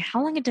doing,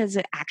 how long does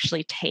it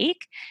actually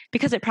take?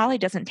 Because it probably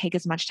doesn't take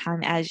as much time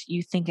as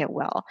you think it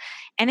will.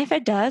 And if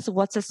it does,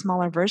 what's a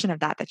smaller version of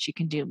that you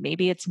can do?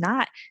 Maybe it's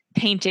not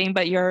painting,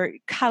 but you're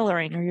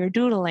coloring or you're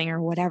doodling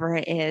or whatever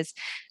it is,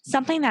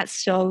 something that's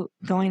still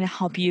going to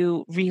help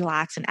you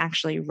relax and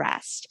actually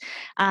rest.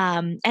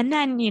 And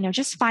then,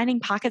 just finding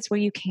pockets where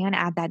you can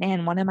add that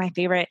in. One of my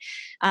favorite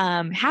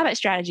habit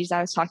strategies I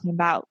was talking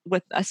about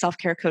with a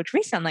self-care coach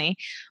recently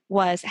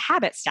was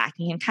habit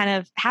stacking. And kind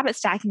of habit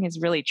stacking is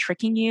really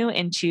tricking you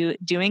into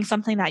doing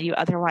something that you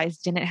otherwise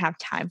didn't have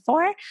time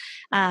for.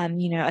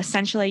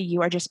 Essentially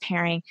you are just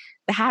pairing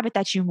the habit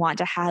that you want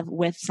to have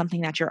with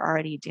something that you're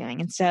already doing.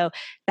 And so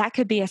that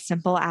could be as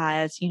simple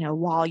as,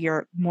 while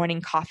your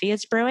morning coffee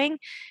is brewing,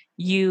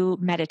 you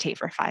meditate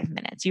for 5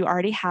 minutes. You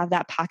already have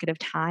that pocket of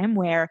time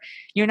where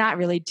you're not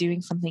really doing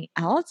something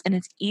else. And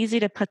it's easy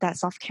to put that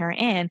self-care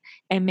in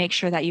and make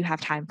sure that you have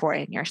time for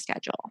it in your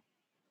schedule.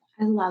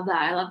 I love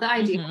that. I love the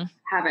idea of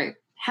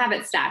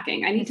habit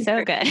stacking. I need to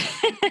so good.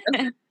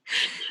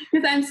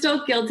 Because I'm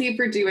still guilty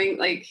for doing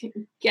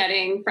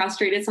getting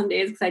frustrated some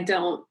days because I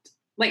don't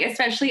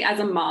especially as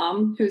a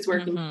mom who's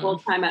working full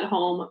time at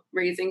home,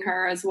 raising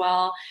her as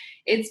well.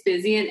 It's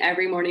busy and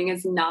every morning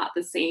is not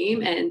the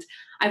same. And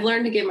I've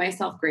learned to give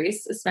myself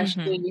grace,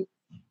 especially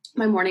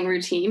my morning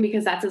routine,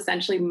 because that's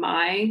essentially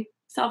my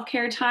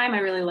self-care time. I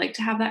really like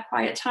to have that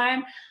quiet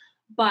time,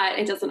 but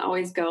it doesn't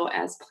always go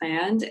as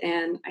planned.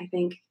 And I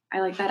think I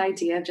like that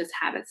idea of just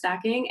habit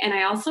stacking. And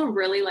I also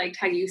really liked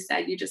how you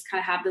said you just kind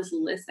of have this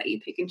list that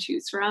you pick and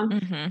choose from.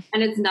 Mm-hmm.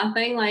 And it's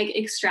nothing like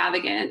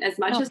extravagant, as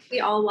much as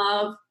we all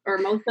love, or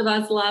most of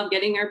us love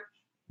getting our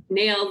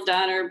nails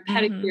done or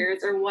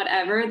pedicures or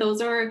whatever. Those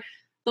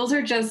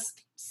are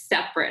just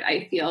separate,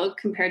 I feel,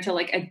 compared to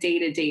like a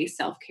day-to-day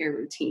self-care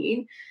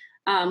routine.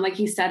 Like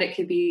you said, it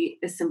could be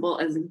as simple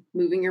as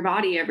moving your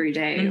body every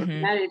day, or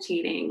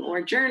meditating,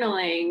 or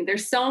journaling.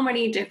 There's so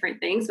many different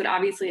things, but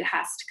obviously it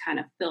has to kind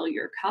of fill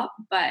your cup.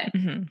 But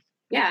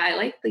yeah, I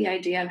like the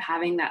idea of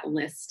having that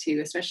list too,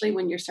 especially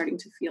when you're starting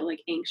to feel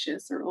like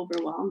anxious or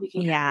overwhelmed. You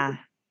can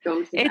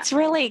go to it's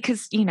really,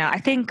 because, I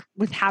think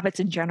with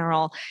habits in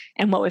general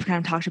and what we've kind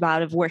of talked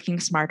about of working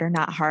smarter,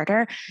 not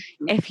harder,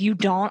 if you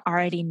don't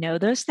already know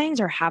those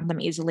things or have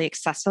them easily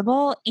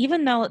accessible,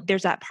 even though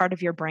there's that part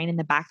of your brain in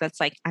the back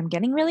that's like, I'm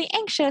getting really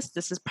anxious,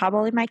 this is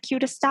probably my cue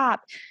to stop,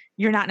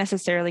 you're not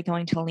necessarily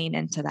going to lean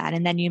into that.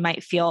 And then you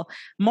might feel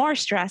more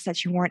stressed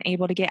that you weren't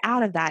able to get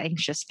out of that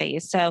anxious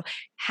phase. So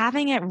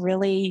having it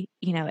really,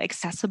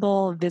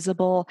 accessible,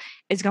 visible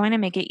is going to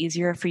make it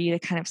easier for you to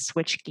kind of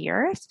switch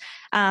gears.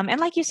 And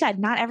like you said,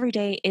 not every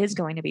day is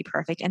going to be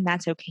perfect, and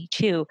that's okay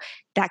too.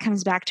 That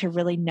comes back to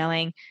really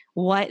knowing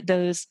what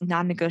those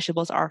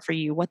non-negotiables are for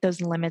you, what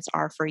those limits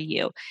are for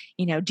you.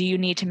 Do you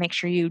need to make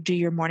sure you do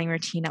your morning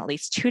routine at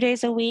least 2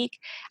 days a week?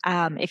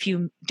 If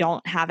you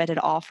don't have it at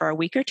all for a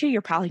week or two,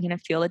 you're probably going to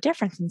feel a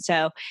difference. And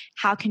so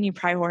how can you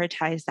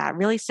prioritize that?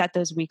 Really set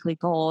those weekly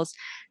goals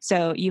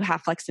so you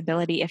have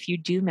flexibility if you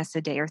do miss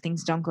a day or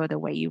things don't go the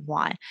way you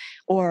want.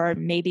 Or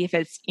maybe if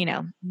it's,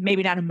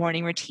 maybe not a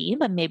morning routine,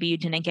 but maybe you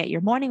didn't get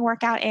your morning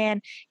workout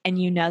in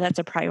and that's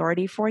a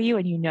priority for you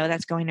and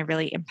that's going to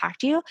really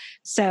impact you.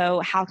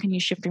 So how can you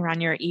shift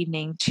around your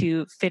evening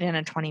to fit in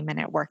a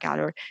 20-minute workout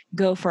or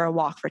go for a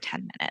walk for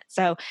 10 minutes?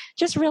 So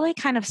just really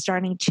kind of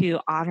starting to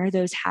honor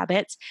those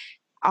habits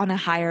on a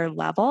higher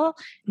level,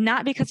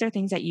 not because they're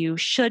things that you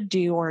should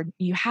do or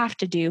you have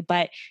to do,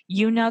 but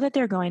that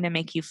they're going to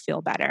make you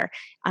feel better.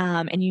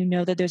 And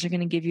that those are going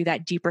to give you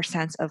that deeper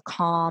sense of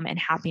calm and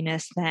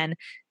happiness than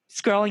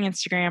scrolling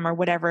Instagram or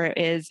whatever it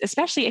is,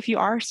 especially if you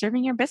are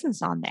serving your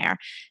business on there.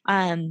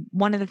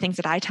 One of the things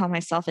that I tell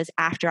myself is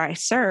after I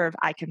serve,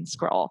 I can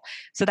scroll.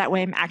 So that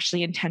way I'm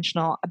actually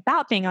intentional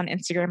about being on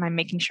Instagram. I'm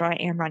making sure I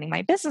am running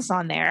my business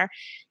on there.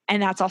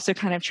 And that's also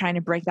kind of trying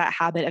to break that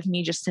habit of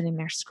me just sitting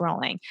there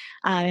scrolling.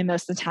 And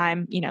most of the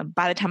time,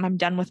 by the time I'm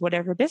done with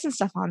whatever business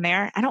stuff on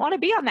there, I don't want to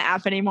be on the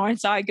app anymore. And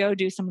so I go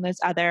do some of those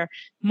other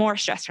more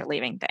stress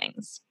relieving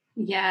things.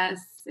 Yes,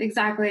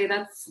 exactly.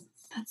 That's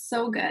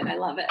so good. I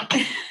love it.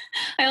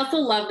 I also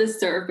love the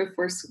serve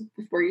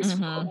before you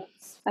scroll.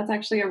 That's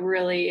actually a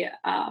really,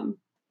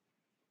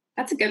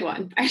 that's a good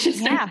one. I should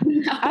say. Yeah,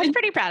 I was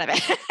pretty proud of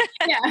it.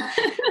 Yeah.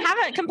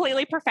 Haven't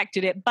completely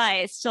perfected it, but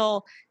it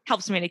still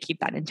helps me to keep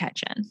that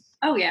intention.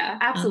 Oh yeah,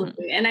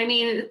 absolutely. And I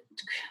mean,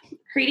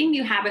 creating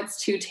new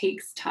habits too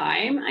takes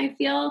time, I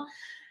feel,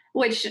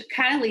 which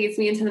kind of leads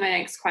me into my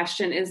next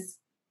question is,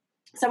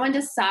 someone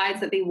decides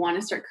that they want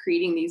to start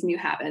creating these new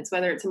habits,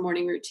 whether it's a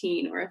morning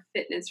routine or a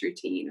fitness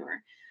routine,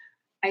 or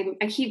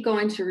I keep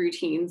going to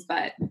routines,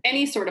 but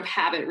any sort of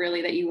habit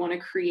really that you want to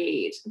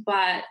create.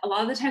 But a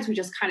lot of the times we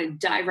just kind of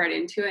dive right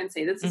into it and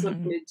say, this is what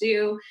I'm going to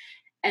do.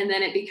 And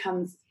then it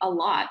becomes a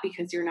lot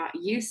because you're not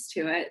used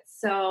to it.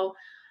 So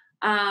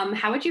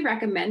how would you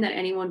recommend that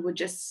anyone would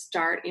just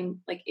start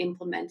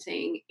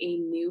implementing a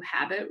new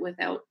habit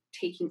without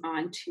taking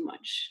on too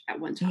much at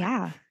one time?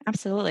 Yeah,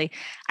 absolutely.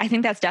 I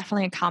think that's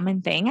definitely a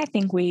common thing. I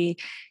think we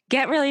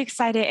get really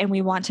excited and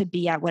we want to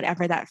be at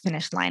whatever that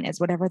finish line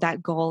is, whatever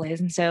that goal is.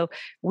 And so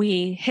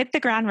we hit the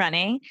ground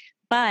running,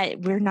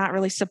 but we're not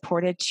really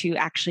supported to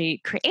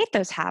actually create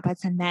those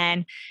habits. And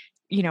then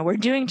we're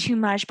doing too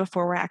much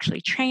before we're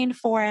actually trained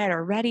for it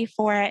or ready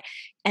for it.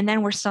 And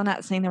then we're still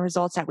not seeing the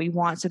results that we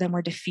want. So then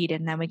we're defeated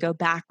and then we go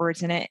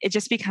backwards and it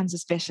just becomes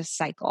this vicious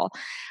cycle.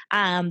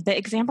 The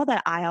example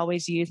that I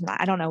always use, and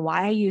I don't know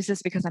why I use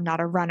this because I'm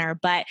not a runner,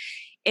 but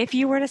if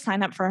you were to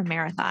sign up for a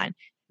marathon,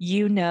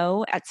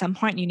 at some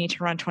point you need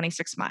to run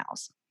 26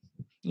 miles.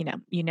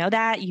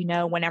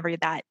 Whenever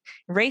that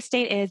race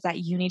date is that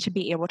you need to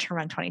be able to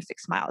run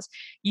 26 miles.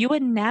 You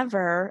would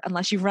never,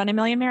 unless you've run a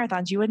million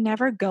marathons, you would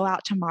never go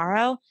out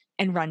tomorrow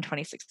and run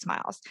 26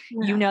 miles.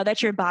 Yeah.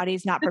 That your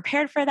body's not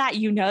prepared for that.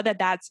 That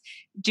that's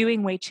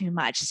doing way too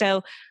much.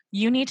 So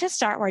you need to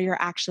start where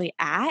you're actually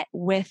at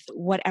with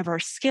whatever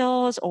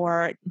skills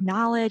or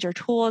knowledge or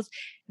tools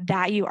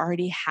that you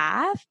already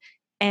have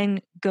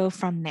and go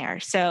from there.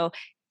 So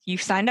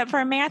you've signed up for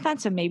a marathon,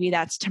 so maybe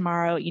that's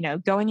tomorrow,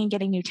 going and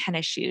getting new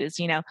tennis shoes,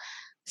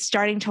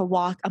 starting to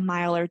walk a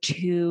mile or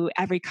two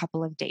every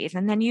couple of days.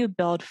 And then you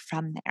build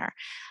from there.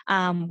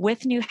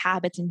 With new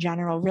habits in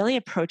general, really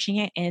approaching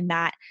it in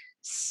that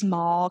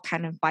small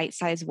kind of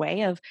bite-sized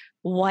way of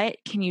what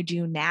can you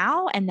do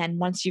now? And then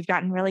once you've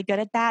gotten really good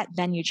at that,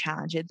 then you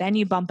challenge it, then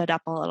you bump it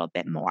up a little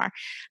bit more.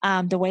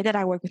 The way that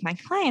I work with my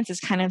clients is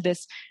kind of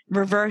this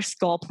reverse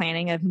goal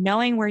planning of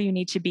knowing where you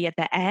need to be at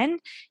the end.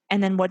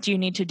 And then what do you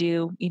need to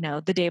do,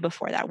 the day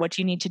before that? What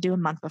do you need to do a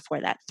month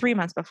before that, 3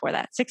 months before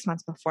that, 6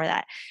 months before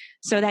that,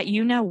 so that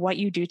you know what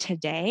you do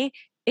today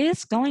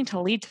is going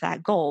to lead to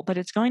that goal, but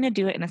it's going to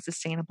do it in a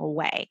sustainable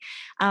way.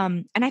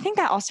 And I think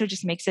that also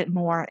just makes it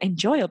more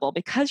enjoyable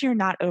because you're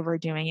not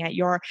overdoing it.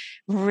 You're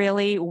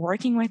really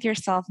working with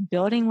yourself,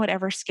 building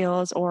whatever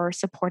skills or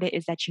support it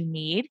is that you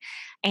need,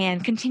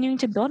 and continuing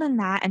to build on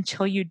that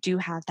until you do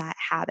have that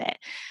habit.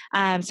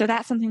 So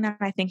that's something that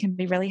I think can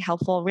be really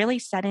helpful, really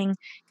setting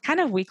kind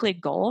of weekly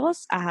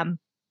goals.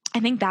 I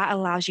think that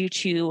allows you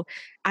to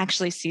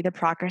actually see the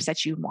progress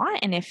that you want.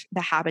 And if the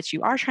habits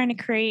you are trying to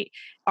create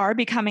are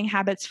becoming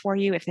habits for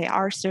you, if they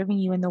are serving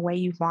you in the way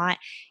you want.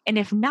 And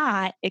if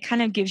not, it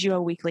kind of gives you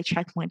a weekly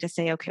checkpoint to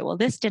say, okay, well,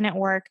 this didn't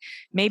work.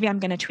 Maybe I'm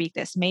going to tweak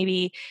this.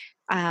 Maybe,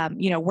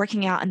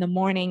 working out in the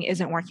morning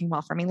isn't working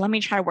well for me. Let me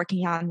try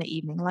working out in the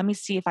evening. Let me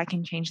see if I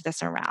can change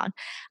this around.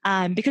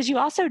 Because you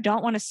also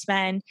don't want to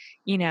spend,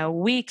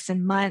 weeks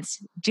and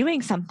months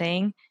doing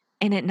something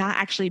and it not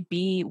actually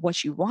be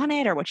what you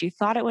wanted or what you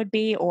thought it would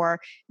be,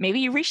 or maybe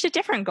you reached a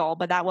different goal,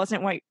 but that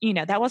wasn't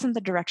that wasn't the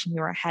direction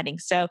you were heading.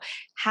 So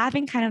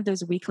having kind of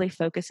those weekly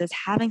focuses,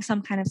 having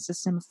some kind of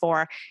system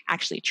for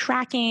actually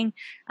tracking,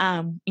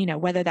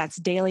 whether that's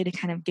daily to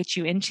kind of get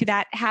you into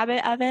that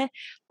habit of it,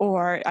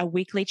 or a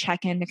weekly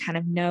check-in to kind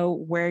of know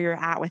where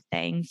you're at with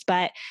things.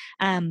 But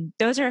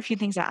those are a few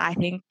things that I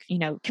think,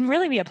 can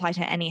really be applied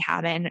to any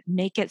habit and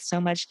make it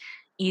so much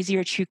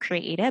easier to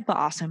create it, but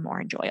also more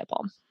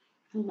enjoyable.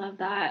 I love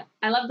that.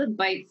 I love the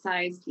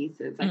bite-sized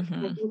pieces. I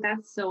think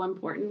that's so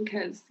important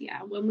because,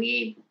 when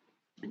we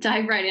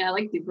dive right in, I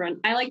like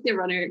the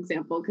runner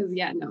example because,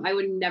 I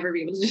would never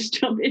be able to just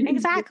jump in.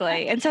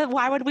 Exactly. And so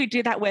why would we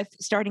do that with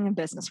starting a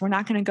business? We're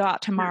not going to go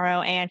out tomorrow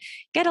and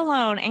get a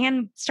loan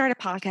and start a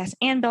podcast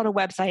and build a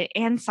website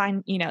and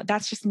sign,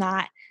 that's just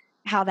not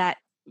how that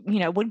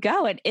would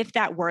go. And if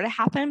that were to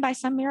happen by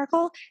some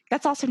miracle,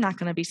 that's also not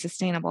going to be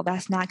sustainable.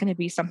 That's not going to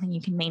be something you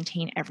can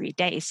maintain every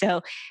day.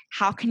 So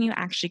how can you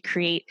actually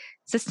create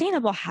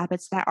sustainable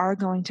habits that are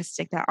going to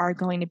stick, that are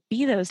going to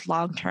be those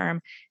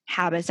long-term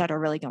habits that are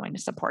really going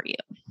to support you?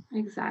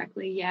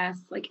 Exactly. Yes.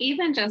 Like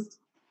even just,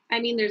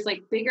 there's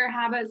like bigger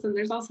habits and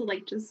there's also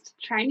like just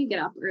trying to get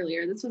up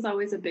earlier. This was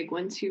always a big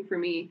one too for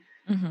me.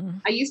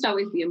 I used to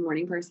always be a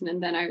morning person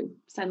and then I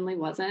suddenly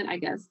wasn't. I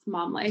guess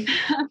mom life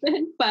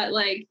happened, but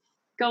like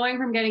going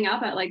from getting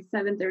up at like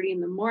 7:30 in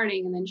the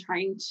morning and then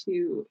trying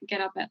to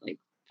get up at like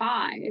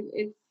 5,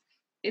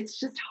 it's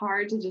just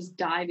hard to just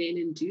dive in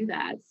and do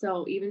that.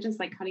 So even just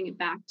like cutting it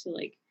back to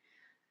like,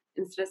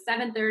 instead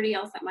of 7:30,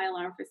 I'll set my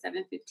alarm for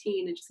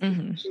 7:15 and just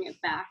keep pushing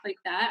it back like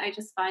that. I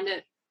just find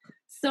it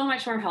so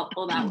much more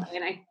helpful that way.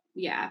 And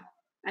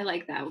I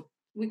like that.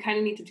 We kind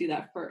of need to do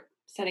that for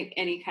setting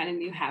any kind of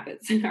new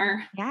habits in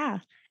our. Yeah.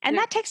 And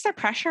that takes the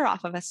pressure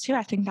off of us too.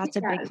 I think that's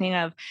a big thing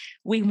of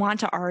we want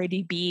to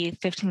already be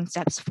 15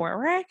 steps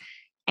forward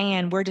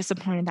and we're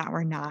disappointed that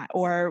we're not,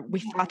 or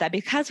we thought that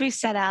because we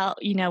set out,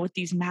 with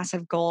these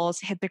massive goals,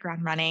 hit the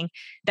ground running,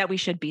 that we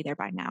should be there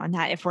by now. And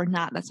that if we're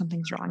not, that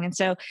something's wrong. And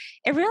so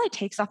it really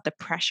takes off the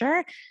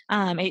pressure.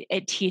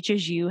 It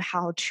teaches you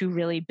how to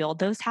really build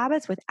those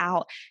habits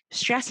without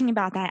stressing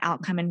about that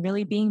outcome and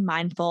really being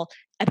mindful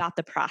about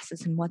the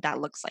process and what that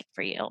looks like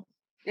for you.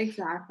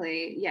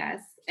 Exactly.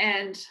 Yes.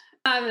 And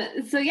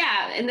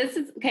and this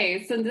is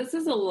okay. So this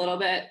is a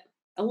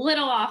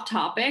little off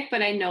topic,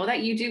 but I know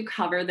that you do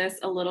cover this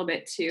a little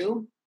bit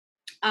too.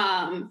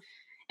 And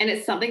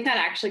it's something that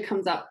actually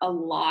comes up a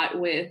lot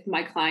with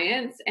my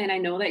clients. And I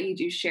know that you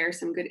do share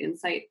some good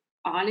insight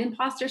on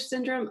imposter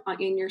syndrome on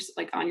your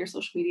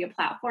social media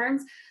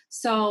platforms.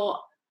 So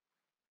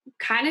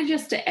kind of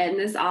just to end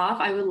this off,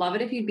 I would love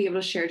it if you'd be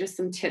able to share just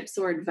some tips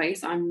or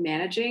advice on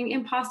managing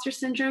imposter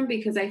syndrome,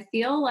 because I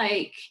feel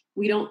like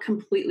we don't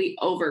completely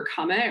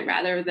overcome it,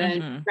 rather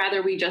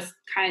we just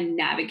kind of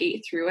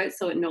navigate through it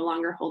so it no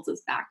longer holds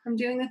us back from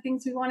doing the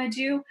things we want to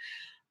do.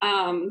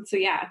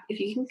 If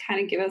you can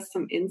kind of give us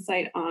some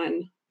insight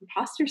on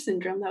imposter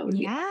syndrome, that would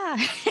be.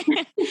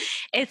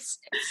 It's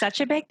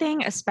such a big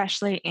thing,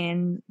 especially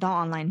in the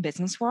online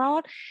business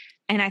world.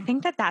 And I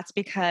think that that's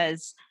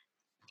because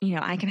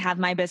I can have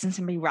my business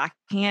and be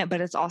rocking it,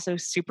 but it's also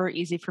super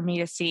easy for me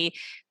to see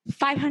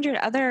 500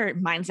 other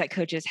mindset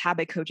coaches,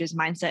 habit coaches,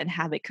 mindset and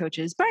habit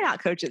coaches,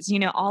 burnout coaches,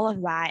 all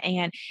of that.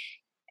 And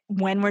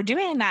when we're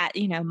doing that,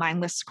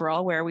 mindless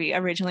scroll where we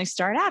originally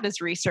start out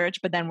as research,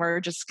 but then we're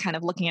just kind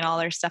of looking at all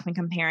their stuff and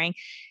comparing,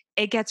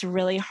 it gets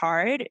really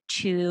hard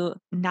to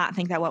not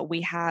think that what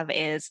we have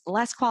is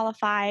less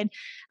qualified.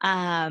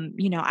 I've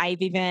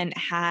even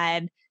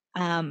had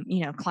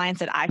clients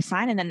that I've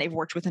signed and then they've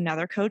worked with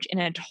another coach in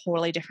a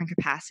totally different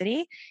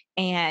capacity.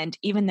 And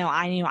even though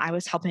I knew I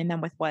was helping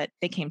them with what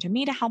they came to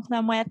me to help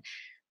them with,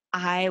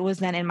 I was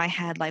then in my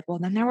head like, well,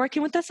 then they're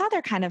working with this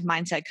other kind of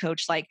mindset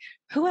coach. Like,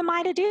 who am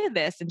I to do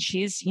this? And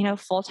she's,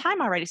 full time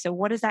already. So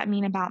what does that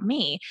mean about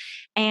me?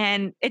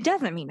 And it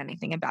doesn't mean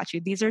anything about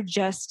you. These are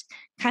just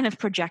kind of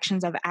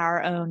projections of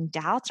our own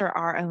doubts or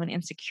our own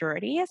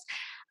insecurities.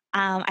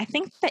 I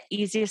think the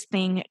easiest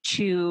thing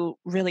to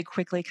really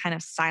quickly kind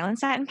of silence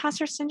that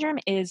imposter syndrome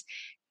is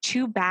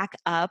to back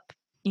up,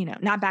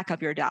 not back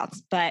up your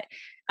doubts, but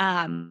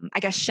I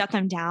guess shut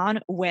them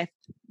down with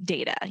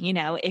data.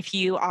 If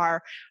you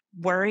are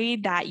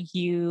worried that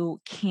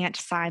you can't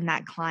sign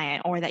that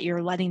client or that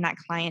you're letting that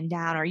client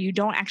down or you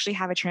don't actually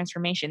have a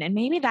transformation, and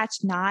maybe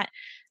that's not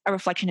a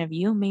reflection of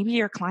you. Maybe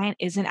your client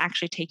isn't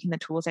actually taking the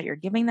tools that you're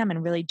giving them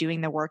and really doing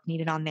the work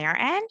needed on their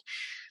end.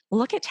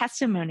 Look at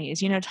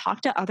testimonies,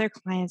 talk to other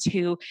clients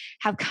who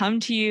have come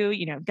to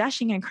you,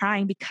 gushing and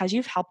crying because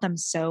you've helped them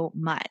so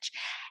much.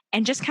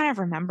 And just kind of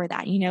remember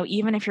that,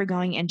 even if you're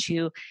going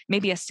into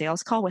maybe a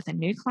sales call with a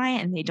new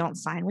client and they don't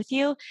sign with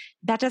you,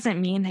 that doesn't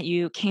mean that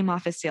you came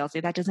off as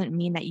salesy. That doesn't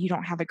mean that you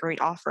don't have a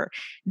great offer.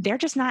 They're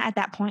just not at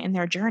that point in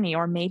their journey.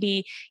 Or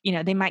maybe,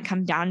 they might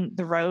come down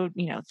the road,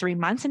 3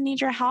 months and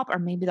need your help, or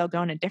maybe they'll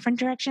go in a different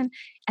direction.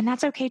 And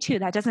that's okay too.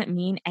 That doesn't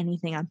mean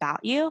anything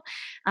about you.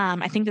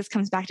 I think this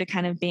comes back to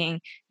kind of being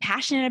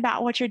passionate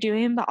about what you're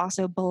doing, but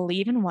also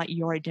believe in what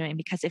you're doing.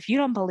 Because if you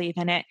don't believe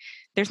in it,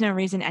 there's no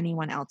reason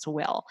anyone else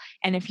will.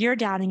 And if you're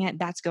doubting it,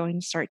 that's going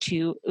to start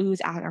to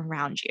ooze out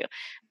around you.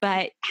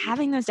 But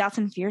having those doubts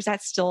and fears,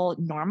 that's still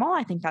normal.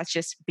 I think that's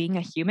just being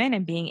a human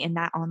and being in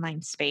that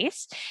online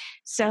space.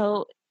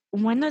 So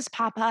when those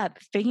pop up,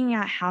 figuring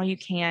out how you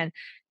can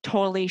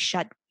totally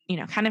shut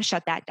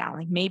that down.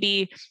 Like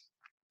maybe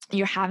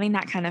you're having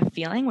that kind of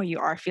feeling where you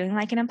are feeling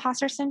like an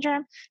imposter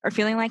syndrome or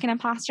feeling like an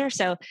imposter.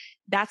 So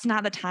that's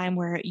not the time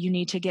where you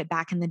need to get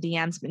back in the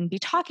DMs and be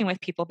talking with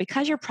people,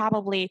 because you're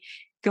probably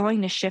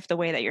going to shift the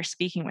way that you're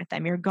speaking with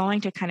them. You're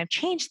going to kind of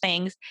change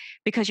things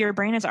because your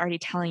brain is already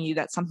telling you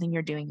that something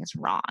you're doing is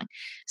wrong.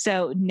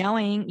 So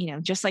knowing,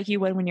 just like you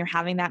would when you're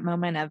having that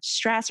moment of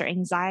stress or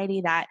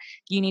anxiety that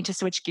you need to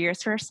switch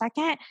gears for a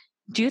second,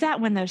 do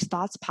that when those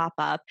thoughts pop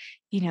up.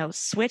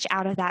 Switch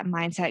out of that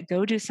mindset,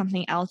 go do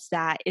something else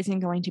that isn't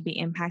going to be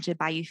impacted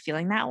by you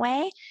feeling that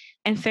way,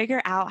 and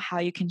figure out how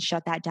you can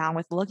shut that down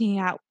with looking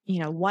at,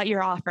 what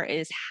your offer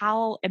is,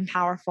 how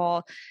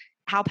powerful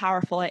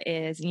it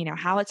is,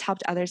 how it's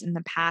helped others in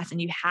the past,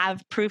 and you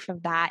have proof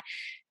of that.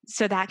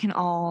 So that can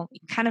all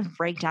kind of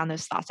break down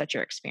those thoughts that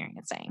you're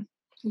experiencing.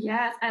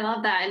 Yes, I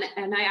love that.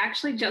 And I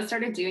actually just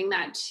started doing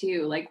that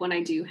too. Like when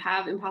I do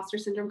have imposter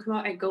syndrome come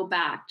out, I go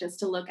back just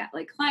to look at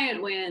like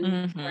client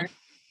wins or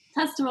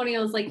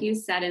testimonials, like you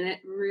said. And it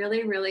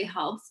really, really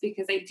helps,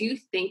 because I do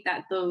think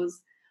that those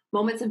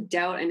moments of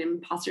doubt and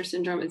imposter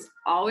syndrome is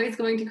always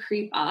going to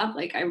creep up.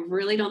 Like, I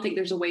really don't think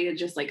there's a way to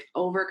just like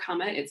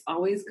overcome it. It's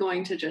always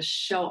going to just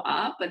show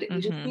up, but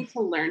you just need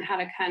to learn how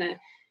to kind of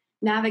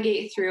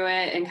navigate through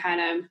it and kind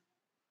of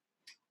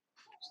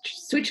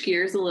switch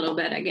gears a little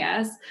bit, I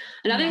guess.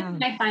 Another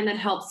thing I find that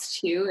helps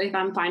too, if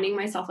I'm finding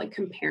myself like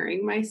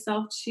comparing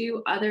myself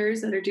to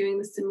others that are doing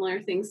the similar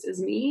things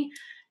as me,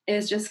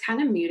 is just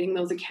kind of muting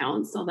those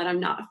accounts so that I'm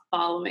not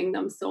following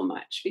them so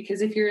much.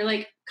 Because if you're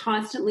like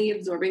constantly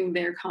absorbing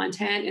their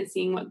content and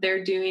seeing what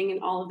they're doing and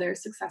all of their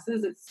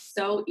successes, it's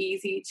so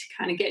easy to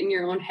kind of get in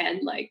your own head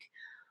like,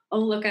 oh,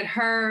 look at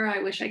her,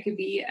 I wish I could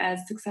be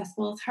as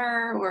successful as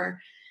her, or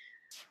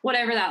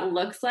whatever that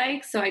looks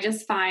like. So I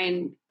just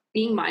find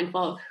being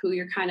mindful of who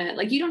you're kind of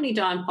like, you don't need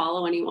to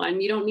unfollow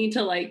anyone. You don't need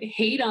to like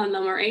hate on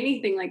them or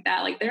anything like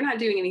that. Like, they're not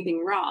doing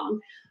anything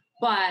wrong.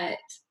 But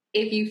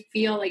if you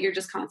feel like you're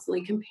just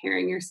constantly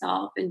comparing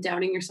yourself and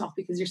doubting yourself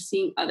because you're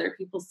seeing other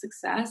people's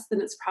success,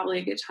 then it's probably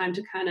a good time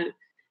to kind of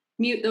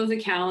mute those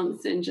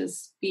accounts and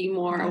just be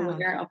more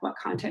aware of what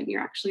content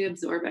you're actually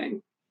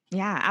absorbing.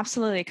 Yeah,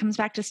 absolutely. It comes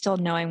back to still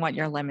knowing what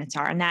your limits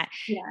are. And that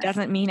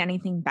doesn't mean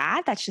anything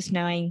bad. That's just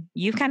knowing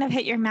you've kind of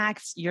hit your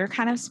max, you're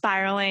kind of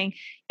spiraling.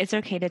 It's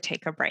okay to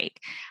take a break.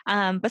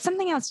 But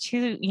something else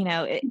too,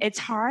 it's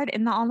hard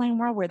in the online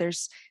world where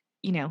there's,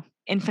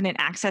 infinite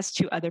access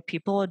to other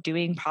people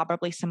doing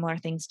probably similar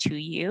things to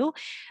you.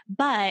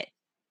 But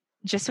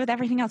just with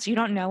everything else, you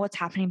don't know what's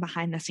happening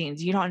behind the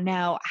scenes. You don't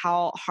know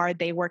how hard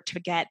they work to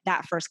get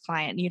that first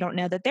client. You don't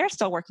know that they're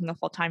still working a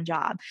full-time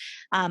job.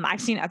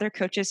 I've seen other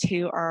coaches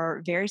who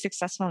are very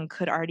successful and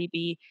could already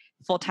be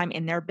full-time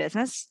in their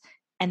business,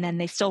 and then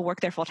they still work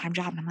their full-time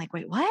job. And I'm like,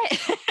 wait,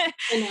 what?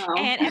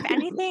 And if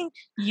anything,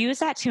 use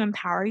that to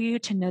empower you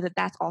to know that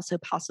that's also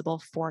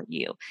possible for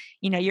you.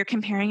 You're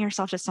comparing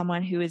yourself to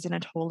someone who is in a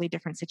totally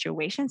different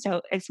situation.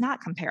 So it's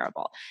not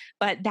comparable,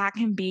 but that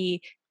can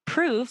be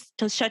proof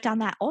to shut down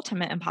that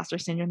ultimate imposter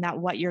syndrome that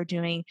what you're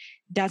doing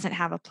doesn't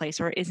have a place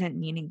or isn't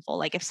meaningful.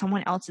 Like, if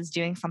someone else is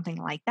doing something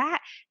like that,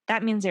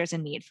 that means there's a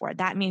need for it.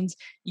 That means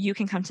you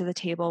can come to the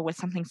table with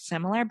something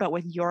similar, but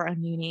with your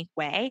own unique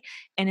way,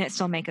 and it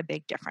still make a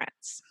big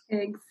difference.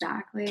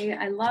 Exactly.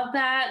 I love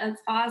that.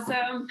 That's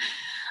awesome.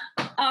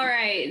 All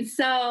right.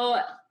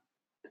 So,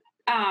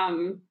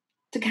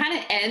 to kind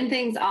of end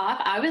things off,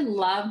 I would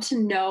love to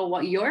know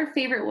what your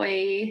favorite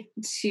way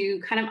to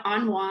kind of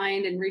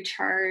unwind and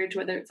recharge,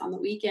 whether it's on the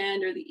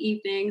weekend or the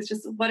evenings,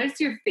 just what is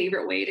your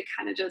favorite way to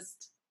kind of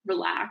just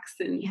relax?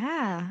 And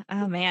Yeah.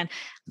 Oh man.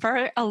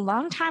 For a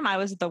long time, I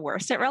was the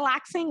worst at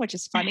relaxing, which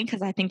is funny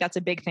because I think that's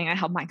a big thing I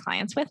help my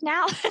clients with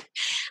now.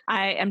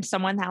 I am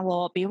someone that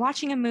will be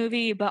watching a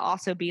movie, but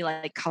also be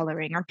like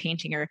coloring or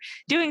painting or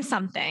doing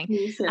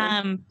something.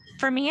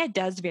 For me, it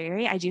does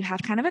vary. I do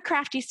have kind of a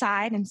crafty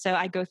side. And so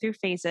I go through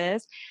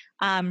phases.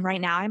 Right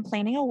now, I'm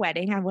planning a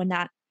wedding. I would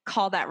not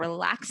call that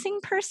relaxing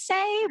per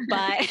se,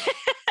 but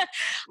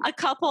a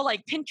couple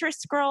like Pinterest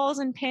scrolls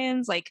and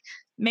pins like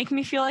make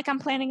me feel like I'm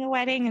planning a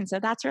wedding. And so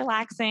that's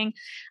relaxing.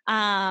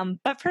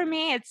 But for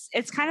me,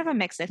 it's kind of a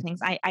mix of things.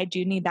 I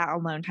do need that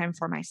alone time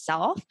for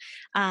myself.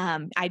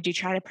 I do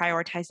try to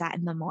prioritize that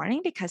in the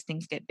morning because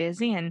things get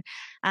busy and,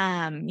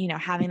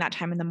 having that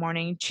time in the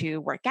morning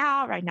to work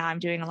out. Right now I'm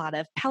doing a lot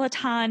of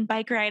Peloton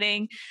bike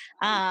riding,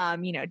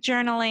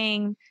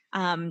 journaling,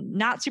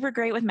 not super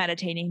great with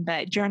meditating,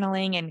 but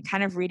journaling and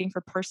kind of reading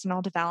for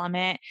personal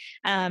development.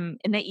 In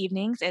the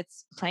evenings,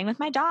 it's playing with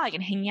my dog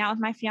and hanging out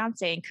with my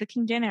fiance and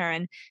cooking dinner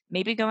and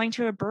maybe going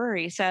to a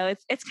brewery. So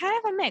it's kind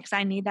of a mix.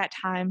 I need that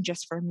time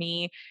just for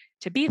me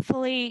to be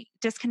fully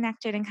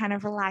disconnected and kind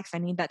of relax. I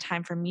need that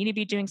time for me to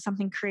be doing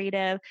something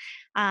creative.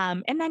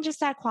 And then just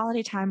that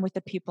quality time with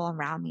the people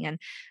around me. And,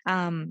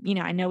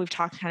 I know we've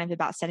talked kind of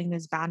about setting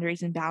those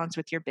boundaries and balance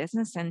with your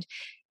business, and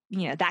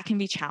that can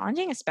be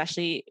challenging,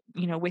 especially,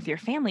 with your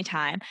family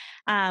time.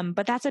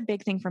 But that's a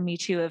big thing for me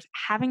too, of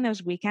having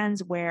those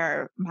weekends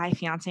where my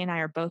fiance and I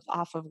are both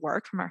off of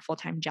work from our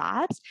full-time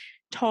jobs,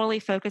 totally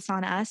focus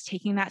on us,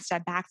 taking that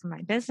step back from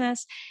my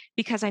business,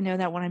 because I know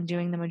that what I'm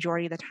doing the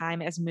majority of the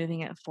time is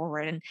moving it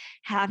forward and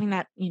having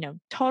that,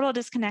 total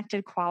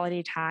disconnected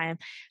quality time.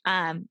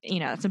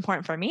 That's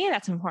important for me.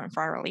 That's important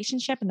for our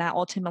relationship. And that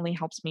ultimately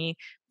helps me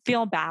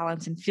feel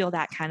balance and feel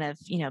that kind of,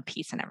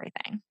 peace and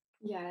everything.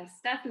 Yes,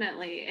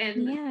 definitely.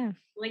 And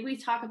like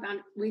we've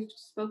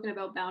spoken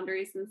about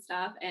boundaries and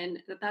stuff, and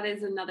that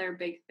is another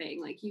big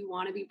thing. Like you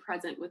want to be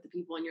present with the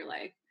people in your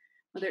life,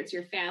 whether it's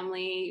your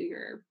family,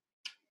 your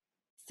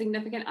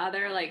significant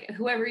other, like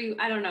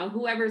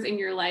whoever's in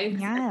your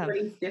life.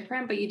 Everybody's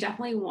different, but you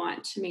definitely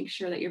want to make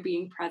sure that you're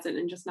being present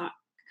and just not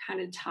kind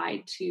of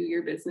tied to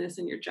your business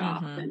and your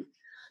job and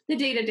the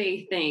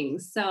day-to-day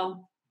things.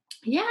 So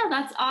yeah,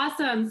 that's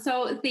awesome.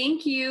 So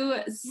thank you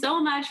so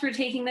much for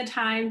taking the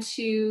time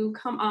to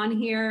come on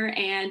here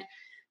and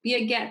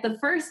be the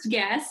first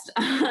guest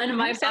on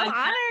my podcast. I'm so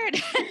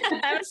honored.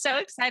 I'm so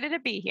excited to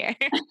be here.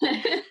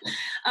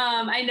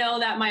 I know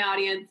that my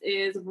audience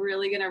is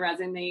really going to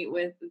resonate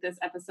with this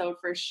episode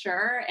for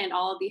sure, and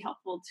all of the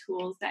helpful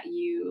tools that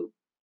you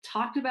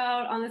talked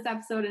about on this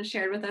episode and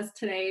shared with us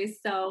today.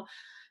 So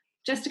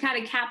just to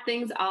kind of cap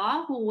things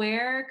off,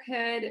 where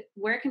can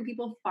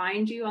people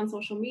find you on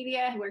social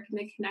media? Where can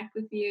they connect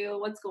with you?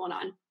 What's going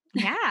on?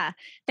 Yeah.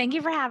 Thank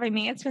you for having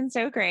me. It's been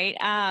so great.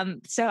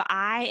 So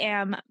I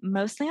am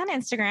mostly on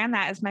Instagram.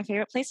 That is my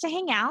favorite place to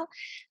hang out.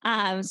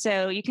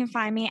 So you can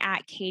find me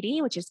at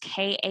Katey, which is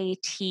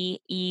KATEY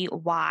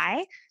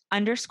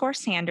 _Sanders,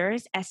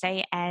 SANDERS.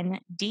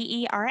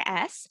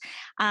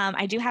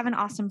 I do have an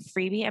awesome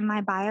freebie in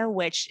my bio,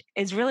 which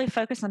is really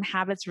focused on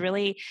habits,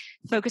 really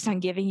focused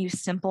on giving you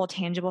simple,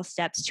 tangible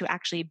steps to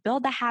actually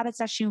build the habits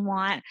that you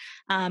want.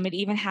 It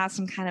even has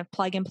some kind of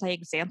plug and play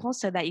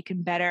examples so that you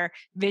can better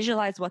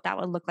visualize what that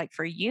would look like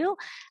for you,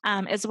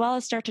 as well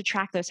as start to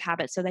track those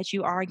habits so that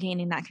you are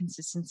gaining that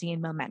consistency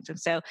and momentum.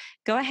 So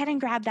go ahead and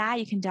grab that.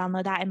 You can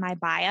download that in my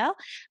bio.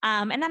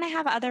 And then I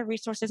have other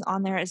resources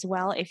on there as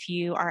well if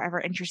you are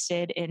ever interested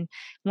in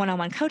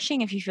one-on-one coaching,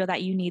 if you feel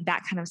that you need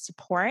that kind of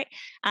support.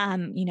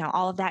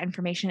 All of that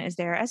information is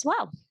there as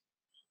well.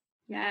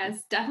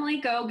 Yes, definitely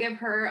go give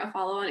her a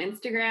follow on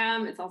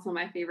Instagram. It's also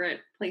my favorite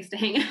place to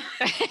hang out.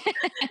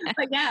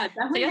 But yeah,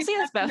 definitely. So you'll see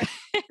us both.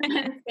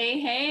 Say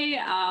hey.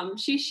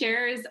 She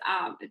shares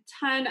a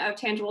ton of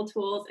tangible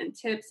tools and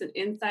tips and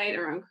insight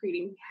around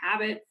creating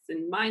habits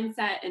and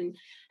mindset and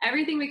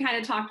everything we kind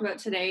of talked about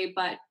today,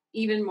 but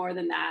even more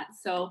than that.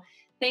 So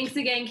thanks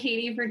again,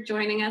 Katey, for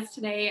joining us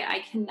today. I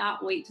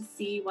cannot wait to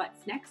see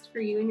what's next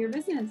for you and your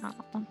business. Oh,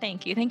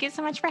 thank you. Thank you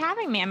so much for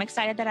having me. I'm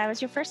excited that I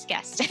was your first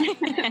guest.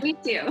 Me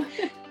too.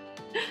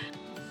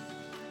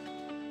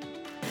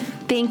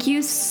 Thank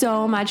you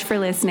so much for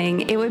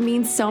listening. It would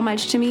mean so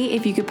much to me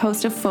if you could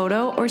post a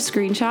photo or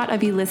screenshot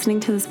of you listening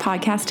to this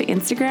podcast to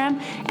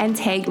Instagram and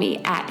tag me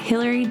at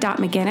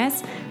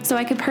Hillary.McGinnis so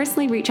I could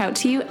personally reach out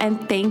to you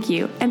and thank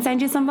you and send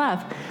you some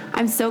love.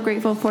 I'm so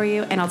grateful for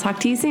you, and I'll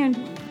talk to you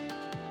soon.